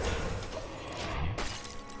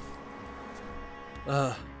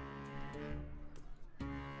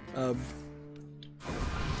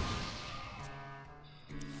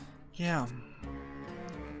 Yeah.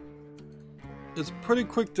 It's a pretty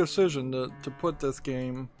quick decision to put this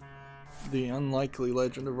game, The Unlikely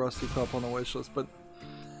Legend of Rusty Pup, on the wishlist, but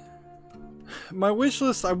my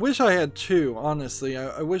wishlist, I wish I had two, honestly.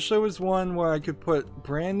 I wish there was one where I could put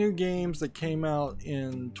brand new games that came out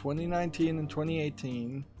in 2019 and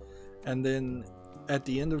 2018, and then at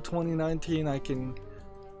the end of 2019 I can...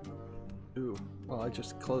 Ooh, well, I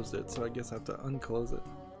just closed it, so I guess I have to unclose it.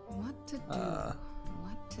 What to do?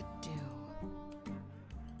 What to do?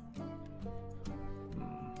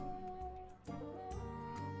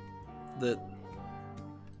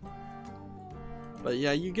 But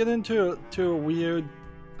yeah, you get into a weird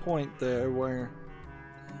point there where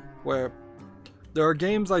there are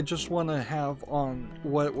games I just want to have on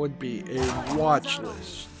what would be a watch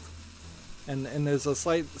list, and there's a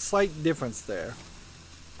slight difference there.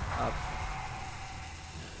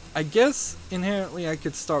 I guess inherently I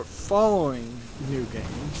could start following new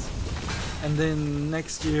games, and then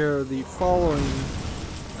next year the following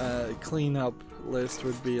cleanup list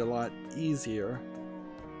would be a lot easier.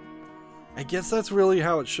 I guess that's really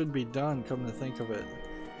how it should be done, come to think of it.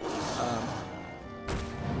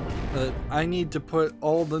 I need to put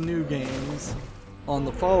all the new games on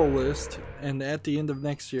the follow list, and at the end of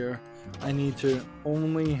next year I need to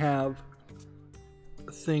only have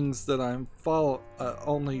things that I'm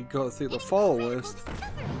only go through the follow list.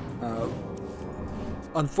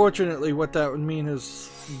 Unfortunately, what that would mean is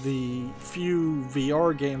the few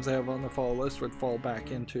VR games I have on the follow list would fall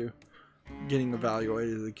back into getting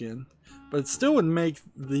evaluated again. But it still would make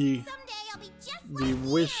the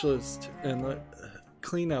wish list and the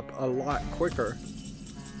cleanup a lot quicker,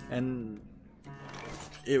 and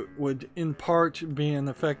it would in part be an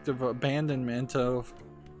effective abandonment of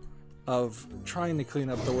trying to clean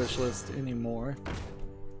up the wish list anymore.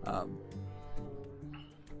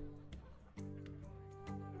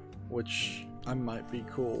 Which I might be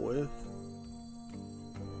cool with.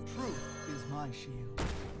 Truth is my shield.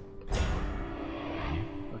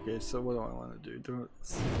 Okay, so what do I want to do?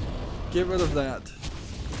 Get rid of that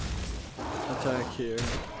attack here.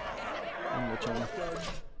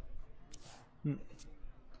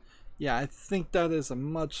 Yeah, I think that is a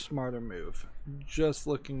much smarter move. Just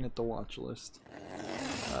looking at the watch list.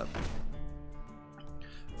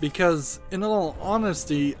 Because, in all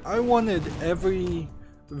honesty, I wanted every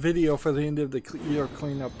video for the end of the year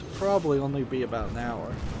cleanup to probably only be about an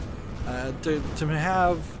hour. To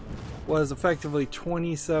have what is effectively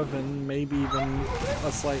 27, maybe even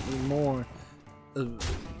a slightly more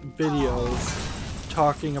videos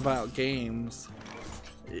talking about games,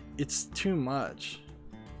 it's too much.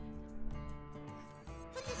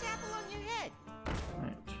 Put this apple on your head.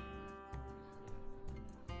 Right.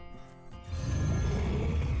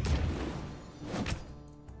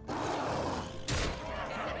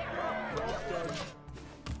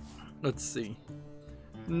 Let's see.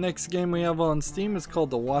 Next game we have on Steam is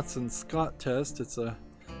called the Watson Scott Test. It's a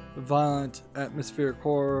violent atmospheric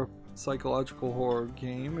horror, psychological horror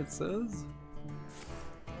game, it says.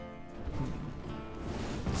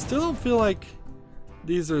 Still don't feel like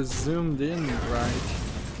these are zoomed in right.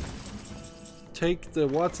 Take the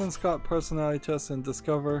Watson Scott personality test and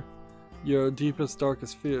discover your deepest,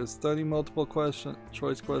 darkest fears. 30 multiple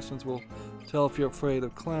choice questions will tell if you're afraid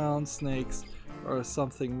of clowns, snakes, or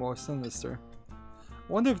something more sinister.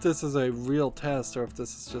 I wonder if this is a real test or if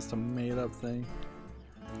this is just a made-up thing.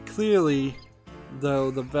 Clearly,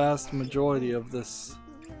 though, the vast majority of this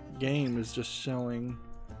game is just showing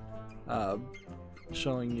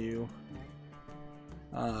you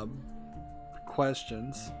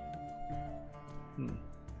questions.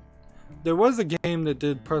 There was a game that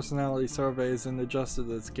did personality surveys and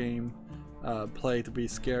adjusted its game play to be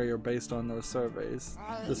scarier based on those surveys.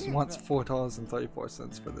 This wants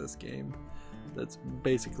 $4.34 for this game. That's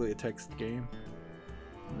basically a text game.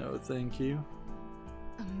 No, thank you.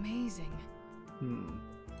 Amazing.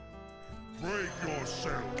 Break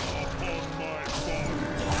yourself upon my body.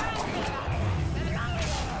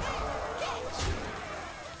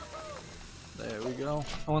 though.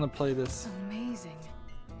 I want to play this Amazing.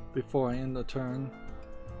 before I end the turn.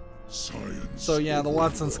 Science. So yeah, the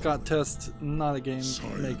Watson Scott test, not a game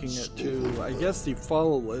making it to, I guess, the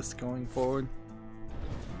follow list going forward.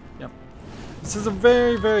 Yep. This is a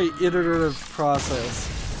very, very iterative process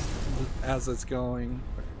as it's going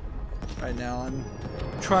right now. I'm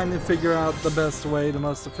trying to figure out the best way, the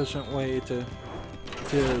most efficient way to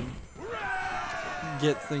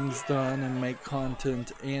get things done and make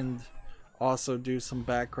content and also do some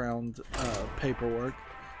background paperwork.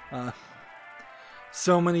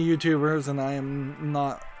 So many YouTubers, and I am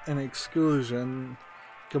not an exclusion,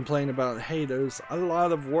 complain about, hey, there's a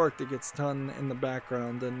lot of work that gets done in the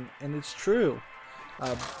background, and it's true.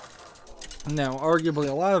 Now, arguably,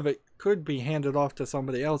 a lot of it could be handed off to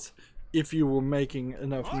somebody else if you were making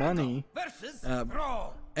enough money.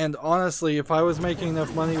 And honestly, if I was making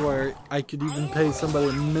enough money where I could even pay somebody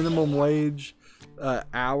a minimum wage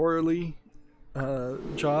hourly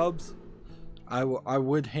jobs, I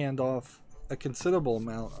would hand off a considerable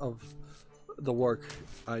amount of the work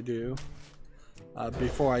I do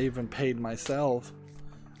before I even paid myself.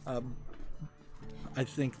 I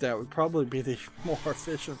think that would probably be the more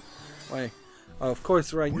efficient way. Of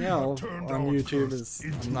course, right now on YouTube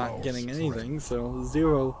I'm not getting anything, so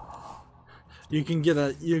zero. You could get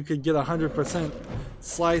 100%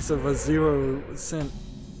 slice of a 0 cent,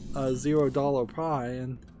 $0 pie,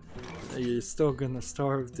 and you're still gonna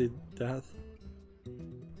starve to death.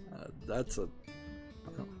 That's a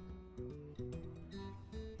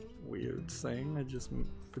weird thing I just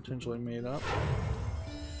potentially made up.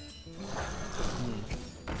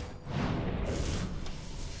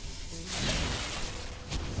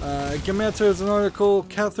 Gematsu has an article.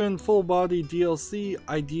 Catherine Full Body DLC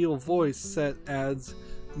Ideal Voice Set adds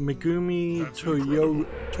Megumi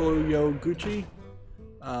Toyoguchi.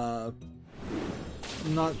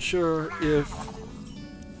 Not sure if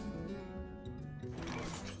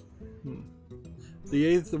the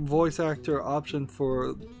 8th voice actor option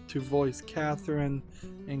to voice Catherine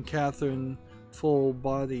and Catherine Full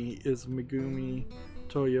Body is Megumi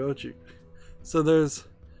Toyoguchi. So there's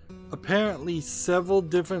apparently several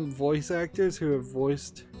different voice actors who have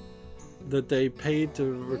voiced that they paid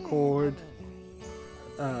to record.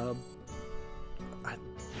 I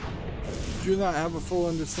do not have a full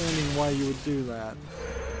understanding why you would do that.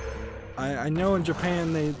 I know in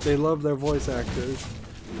Japan they love their voice actors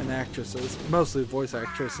and actresses, mostly voice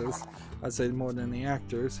actresses, I'd say more than the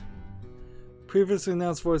actors. Previously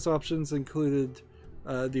announced voice options included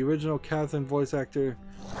the original Catherine voice actor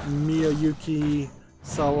Miyuki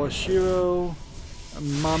Sawashiro,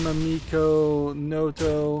 Mamamiko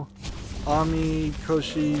Noto, Ami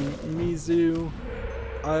Koshimizu,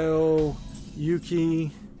 Io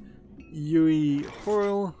Yuki, Yui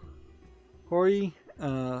Hori,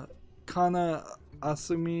 Kana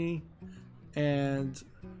Asumi, and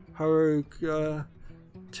Haruka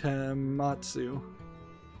Tematsu.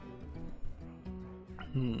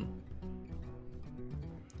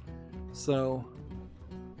 So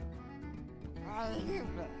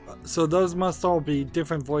those must all be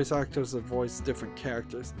different voice actors that voice different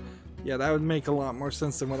characters. Yeah, that would make a lot more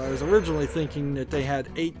sense than what I was originally thinking, that they had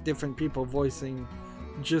 8 different people voicing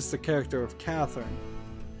just the character of Catherine.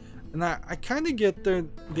 And I kind of get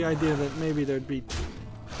the idea that maybe there'd be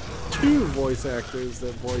 2 voice actors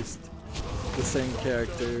that voiced the same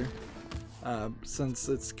character, since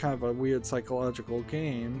it's kind of a weird psychological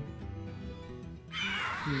game.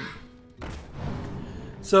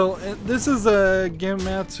 So this is a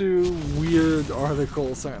Gematsu weird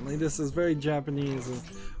article, certainly. This is very Japanese.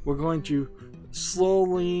 We're going to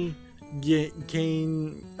slowly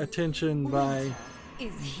gain attention by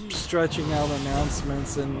stretching out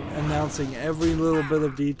announcements and announcing every little bit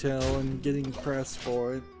of detail and getting press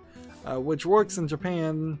for it, which works in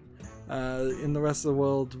Japan. In the rest of the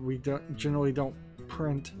world, we generally don't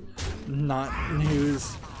print not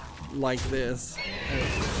news like this.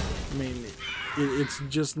 I mean, it's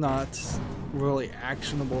just not really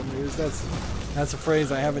actionable news. That's a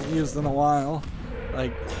phrase I haven't used in a while.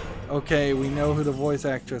 Like, okay, we know who the voice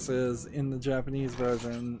actress is in the Japanese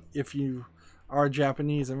version. If you are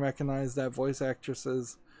Japanese and recognize that voice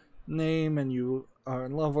actress's name and you are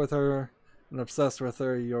in love with her and obsessed with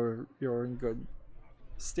her, you're in good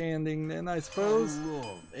standing then, I suppose.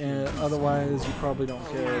 And otherwise, you probably don't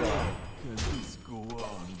care at all.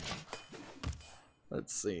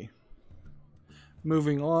 Let's see.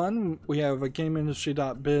 Moving on, we have a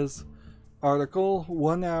GameIndustry.biz article.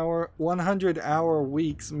 100-hour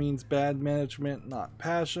weeks means bad management, not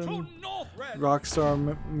passion.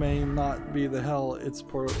 Rockstar may not be the hell it's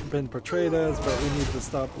been portrayed as, but we need to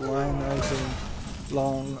stop lionizing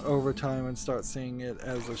long overtime and start seeing it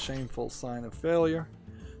as a shameful sign of failure.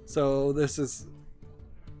 So this is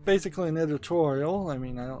basically an editorial. I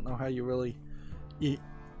mean, I don't know how you really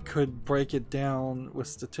could break it down with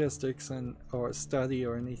statistics and or a study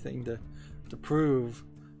or anything to prove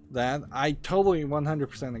that. I totally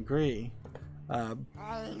 100% agree.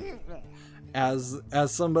 As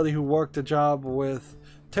somebody who worked a job with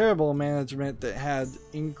terrible management that had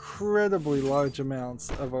incredibly large amounts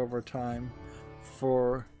of overtime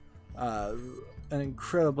for an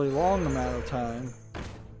incredibly long amount of time,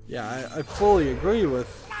 yeah, I fully agree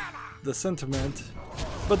with the sentiment.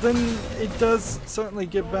 But then it does certainly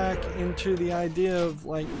get back into the idea of,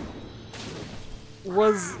 like,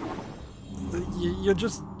 you're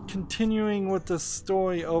just continuing with the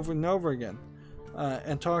story over and over again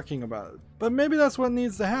and talking about it. But maybe that's what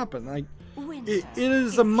needs to happen. Like, it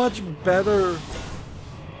is a much better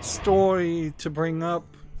story to bring up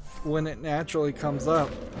when it naturally comes up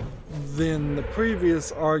than the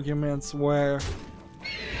previous arguments where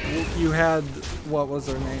you had, what was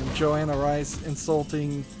her name, Joanna Rice,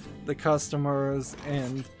 insulting the customers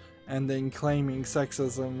and then claiming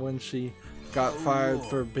sexism when she got fired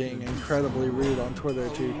for being incredibly rude on Twitter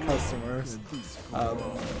to customers.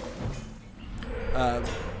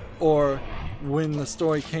 Or when the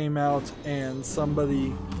story came out and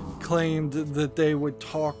somebody claimed that they would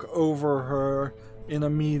talk over her in a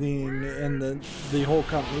meeting and the whole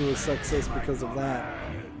company was sexist because of that.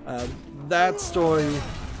 That story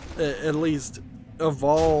at least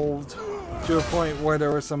evolved to a point where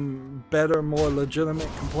there were some better, more legitimate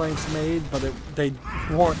complaints made, but they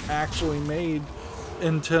weren't actually made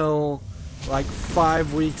until like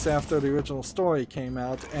 5 weeks after the original story came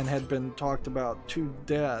out and had been talked about to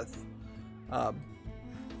death.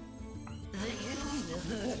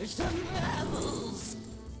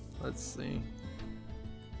 Let's see.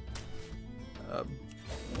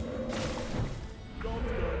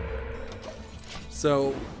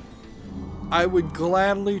 So I would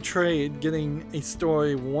gladly trade getting a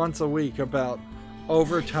story once a week about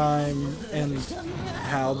overtime and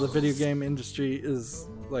how the video game industry is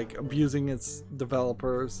like abusing its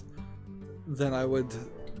developers than I would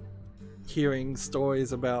hearing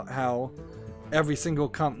stories about how every single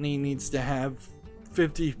company needs to have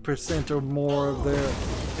 50% or more of their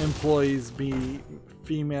employees be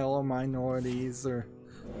female or minorities or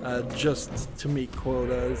just to meet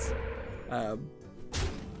quotas.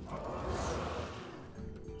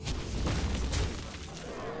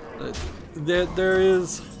 There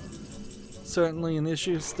is certainly an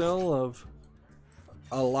issue still of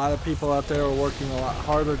a lot of people out there are working a lot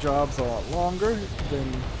harder jobs a lot longer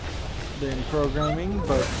than programming,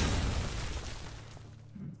 but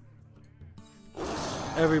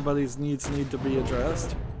everybody's needs need to be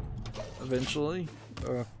addressed eventually,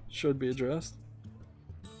 or should be addressed.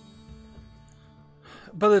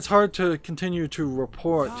 But it's hard to continue to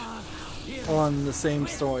report on the same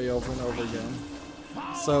story over and over again.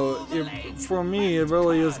 So for me, it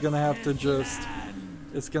really is going to have to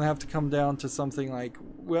it's going to have to come down to something like,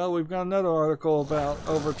 well, we've got another article about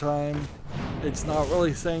overtime. It's not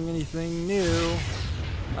really saying anything new.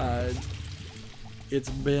 It's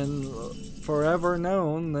been forever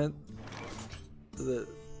known that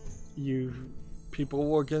people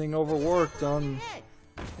were getting overworked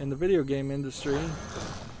in the video game industry.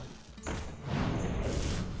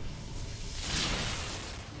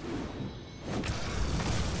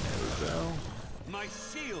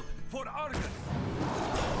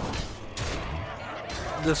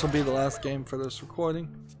 This will be the last game for this recording.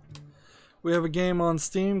 We have a game on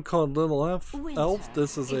Steam called Little Elf.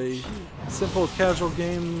 This is a simple casual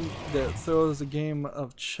game that throws a game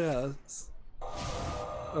of chess.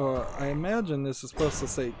 Or I imagine this is supposed to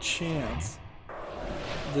say chance.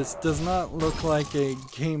 This does not look like a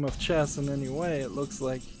game of chess in any way. It looks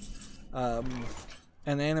like an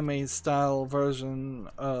anime style version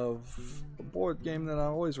of a board game that I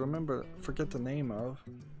always forget the name of.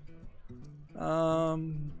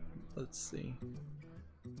 Let's see.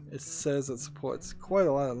 It says it supports quite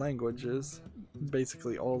a lot of languages,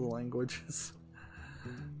 basically all the languages.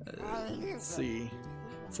 Let's see.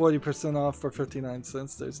 40% off for 59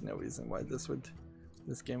 cents. There's no reason why this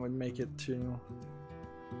game would make it to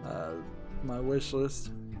my wish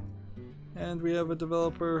list. And we have a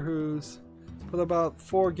developer who's put about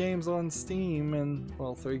 4 games on Steam, and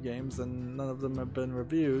well, 3 games, and none of them have been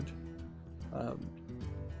reviewed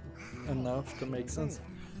enough to make sense.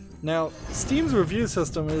 Now, Steam's review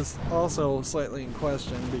system is also slightly in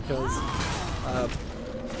question because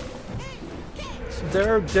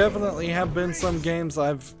there definitely have been some games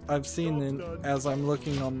I've seen as I'm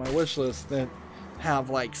looking on my wish list that have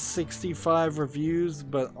like 65 reviews,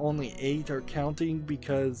 but only 8 are counting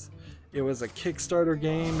because it was a Kickstarter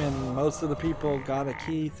game and most of the people got a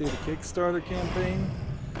key through the Kickstarter campaign,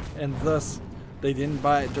 and thus they didn't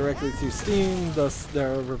buy it directly through Steam, thus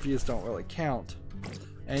their reviews don't really count.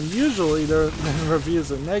 And usually their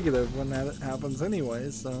reviews are negative when that happens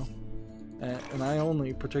anyway, so... And I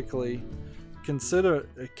only particularly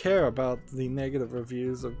care about the negative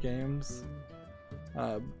reviews of games.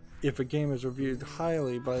 If a game is reviewed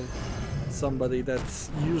highly by somebody, that's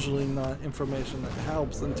usually not information that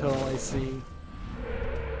helps until I see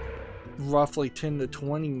roughly 10 to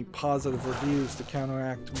 20 positive reviews to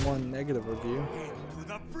counteract one negative review.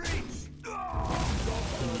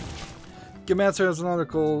 Gematsu has an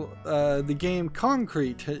article, the game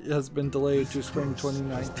Concrete has been delayed to spring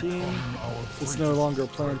 2019. It's no longer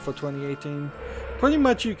planned for 2018. Pretty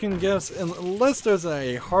much you can guess, unless there's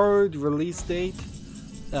a hard release date,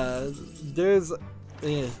 there's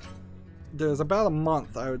about a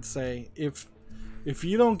month, I would say. If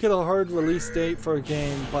you don't get a hard release date for a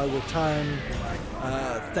game by the time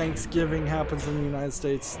Thanksgiving happens in the United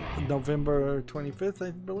States, November 25th,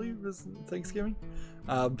 I believe, is Thanksgiving.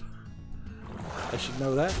 I should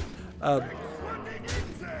know that.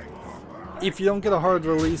 If you don't get a hard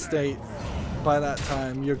release date by that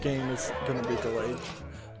time, your game is going to be delayed.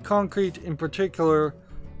 Concrete, in particular,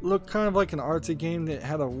 looked kind of like an artsy game that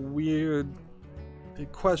had a weird,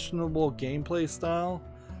 questionable gameplay style.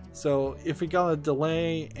 So if it got a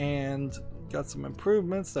delay and got some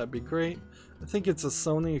improvements, that'd be great. I think it's a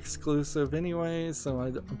Sony exclusive anyway, so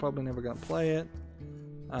I'm probably never going to play it.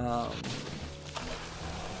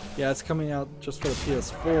 Yeah, it's coming out just for the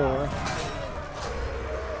PS4.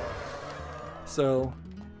 So,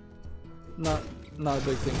 not a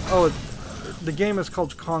big thing. Oh, the game is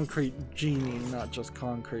called Concrete Genie, not just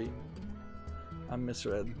Concrete. I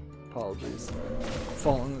misread. Apologies.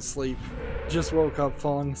 Falling asleep. Just woke up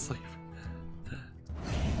falling asleep.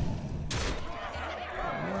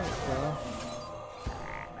 Alright, well.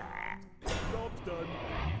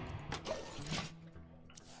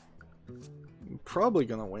 I'm probably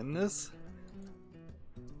gonna win this.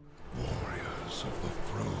 Warriors of the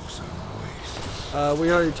frozen wastes.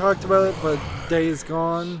 We already talked about it, but Days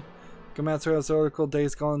Gone. Gematsu has the article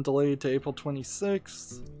Days Gone delayed to April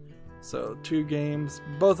 26th. So 2 games,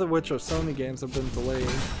 both of which are Sony games, have been delayed.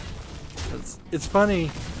 It's funny,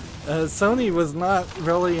 Sony was not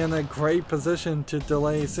really in a great position to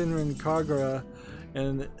delay Senran Kagura,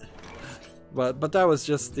 but that was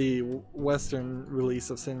just the Western release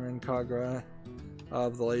of Senran Kagura,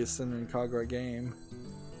 of the latest Senran Kagura game.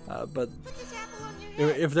 But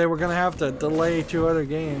if they were going to have to delay 2 other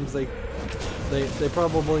games, they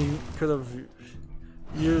probably could have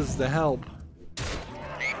used the help.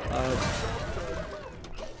 I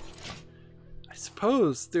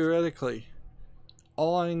suppose, theoretically,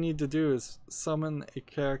 all I need to do is summon a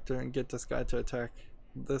character and get this guy to attack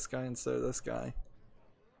this guy instead of this guy.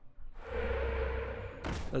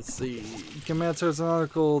 Let's see. Gematsu has an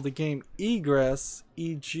article, the game Egress,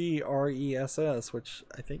 E-G-R-E-S-S, which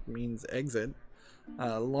I think means exit,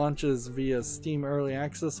 launches via Steam Early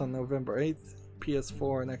Access on November 8th,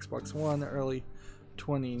 PS4 and Xbox One early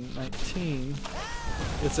 2019.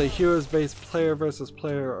 It's a heroes-based player versus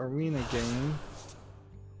player arena game.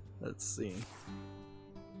 Let's see.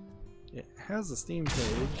 It has a Steam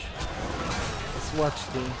page. Let's watch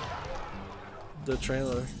the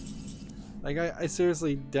trailer. Like, I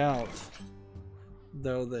seriously doubt,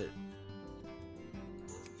 though, that,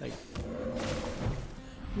 like,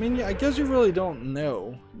 I mean, I guess you really don't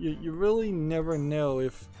know. You really never know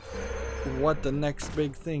what the next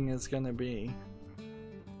big thing is gonna be.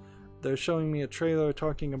 They're showing me a trailer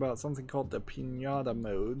talking about something called the Pinata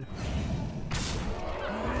mode.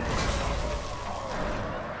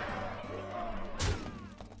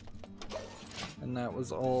 And that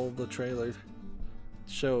was all the trailer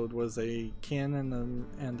showed, was a cannon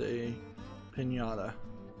and a pinata.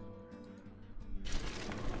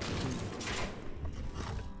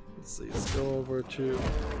 Let's see, let's go over to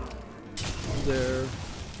their...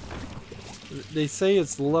 They say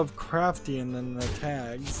it's Lovecraftian in the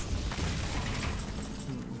tags.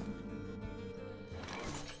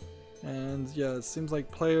 And yeah, it seems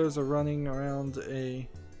like players are running around a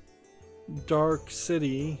dark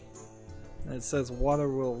city. And it says water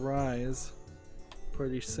will rise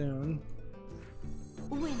pretty soon.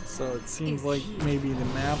 So it seems like maybe the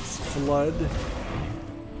maps flood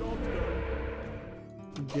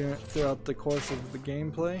throughout the course of the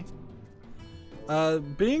gameplay.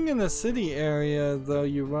 Being in a city area, though,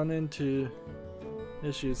 you run into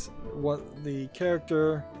issues. What the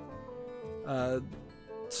character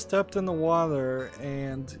stepped in the water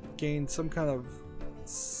and gained some kind of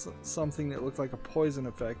something that looked like a poison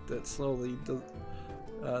effect that slowly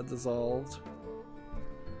dissolved.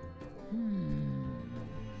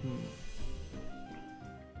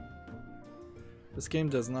 This game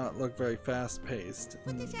does not look very fast-paced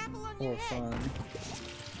or fun.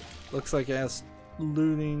 Looks like it has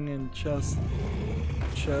looting and chests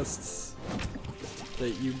that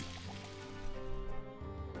you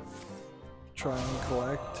try and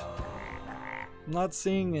collect. I'm not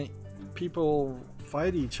seeing people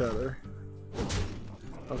fight each other.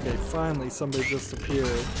 Okay, finally somebody just appeared.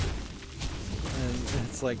 And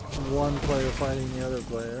it's like one player fighting the other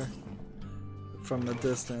player from the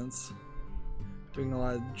distance. Doing a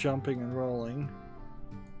lot of jumping and rolling.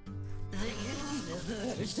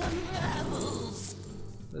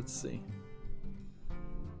 Let's see.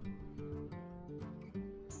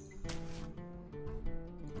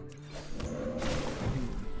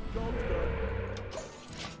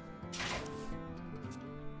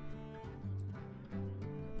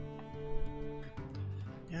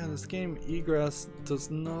 Yeah, this game Egress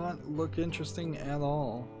does not look interesting at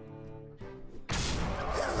all.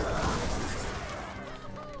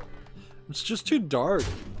 It's just too dark.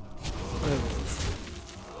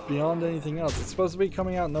 Beyond anything else. It's supposed to be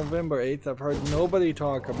coming out November 8th. I've heard nobody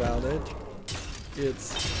talk about it.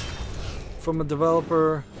 It's from a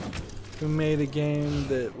developer who made a game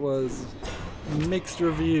that was mixed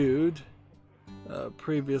reviewed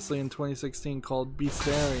previously in 2016 called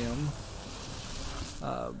Beastarium.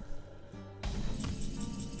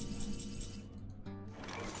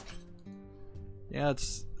 Yeah, it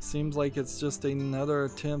seems like it's just another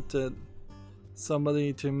attempt at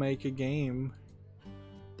somebody to make a game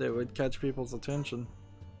that would catch people's attention.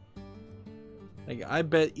 Like, I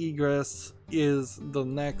bet Egress is the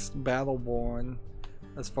next Battleborn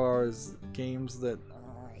as far as games that...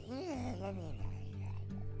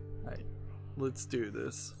 Alright, let's do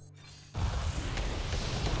this.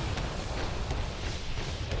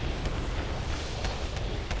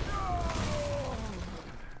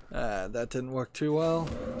 That didn't work too well.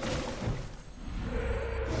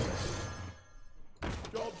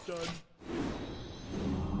 Job's done.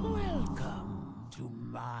 Welcome to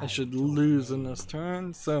my I should lose in this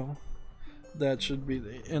turn, so that should be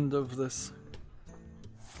the end of this.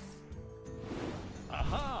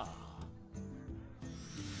 Aha!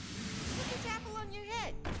 Put this apple on your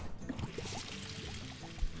head.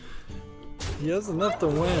 He has enough to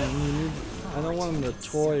win. You need, I don't want him to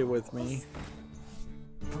toy with me.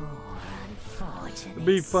 It'd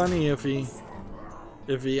be funny if he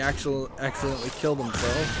accidentally killed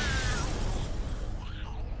himself,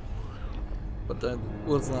 but that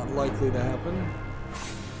was not likely to happen.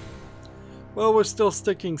 Well, we're still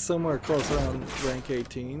sticking somewhere close around rank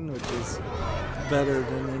 18, which is better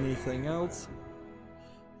than anything else.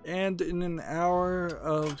 And in an hour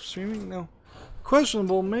of streaming, no,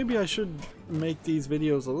 questionable. Maybe I should make these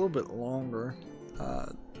videos a little bit longer.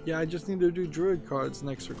 Yeah, I just need to do druid cards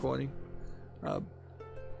next recording.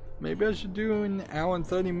 Maybe I should do an hour and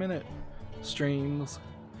 30-minute streams.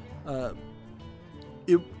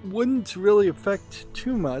 It wouldn't really affect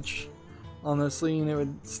too much, honestly, and it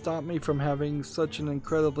would stop me from having such an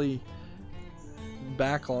incredibly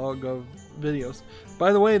backlog of videos.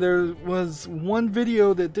 By the way, there was one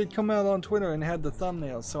video that did come out on Twitter and had the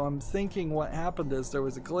thumbnail, so I'm thinking what happened is there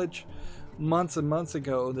was a glitch months and months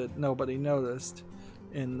ago that nobody noticed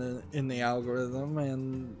in the algorithm,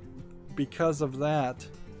 and because of that,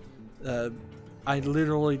 I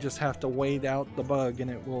literally just have to wait out the bug and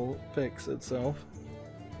it will fix itself.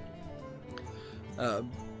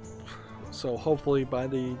 So hopefully by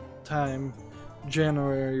the time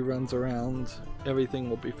January runs around, everything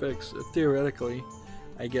will be fixed. Theoretically,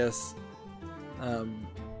 I guess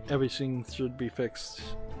everything should be fixed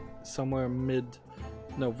somewhere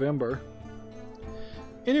mid-November.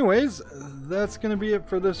 Anyways, that's going to be it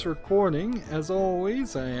for this recording. As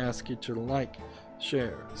always, I ask you to like,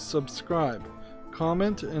 share, subscribe,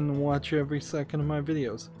 comment, and watch every second of my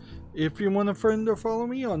videos. If you want to friend or follow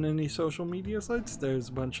me on any social media sites, there's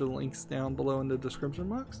a bunch of links down below in the description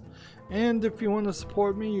box. And if you want to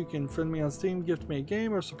support me, you can friend me on Steam, gift me a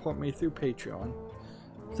game, or support me through Patreon.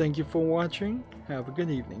 Thank you for watching. Have a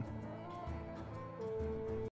good evening.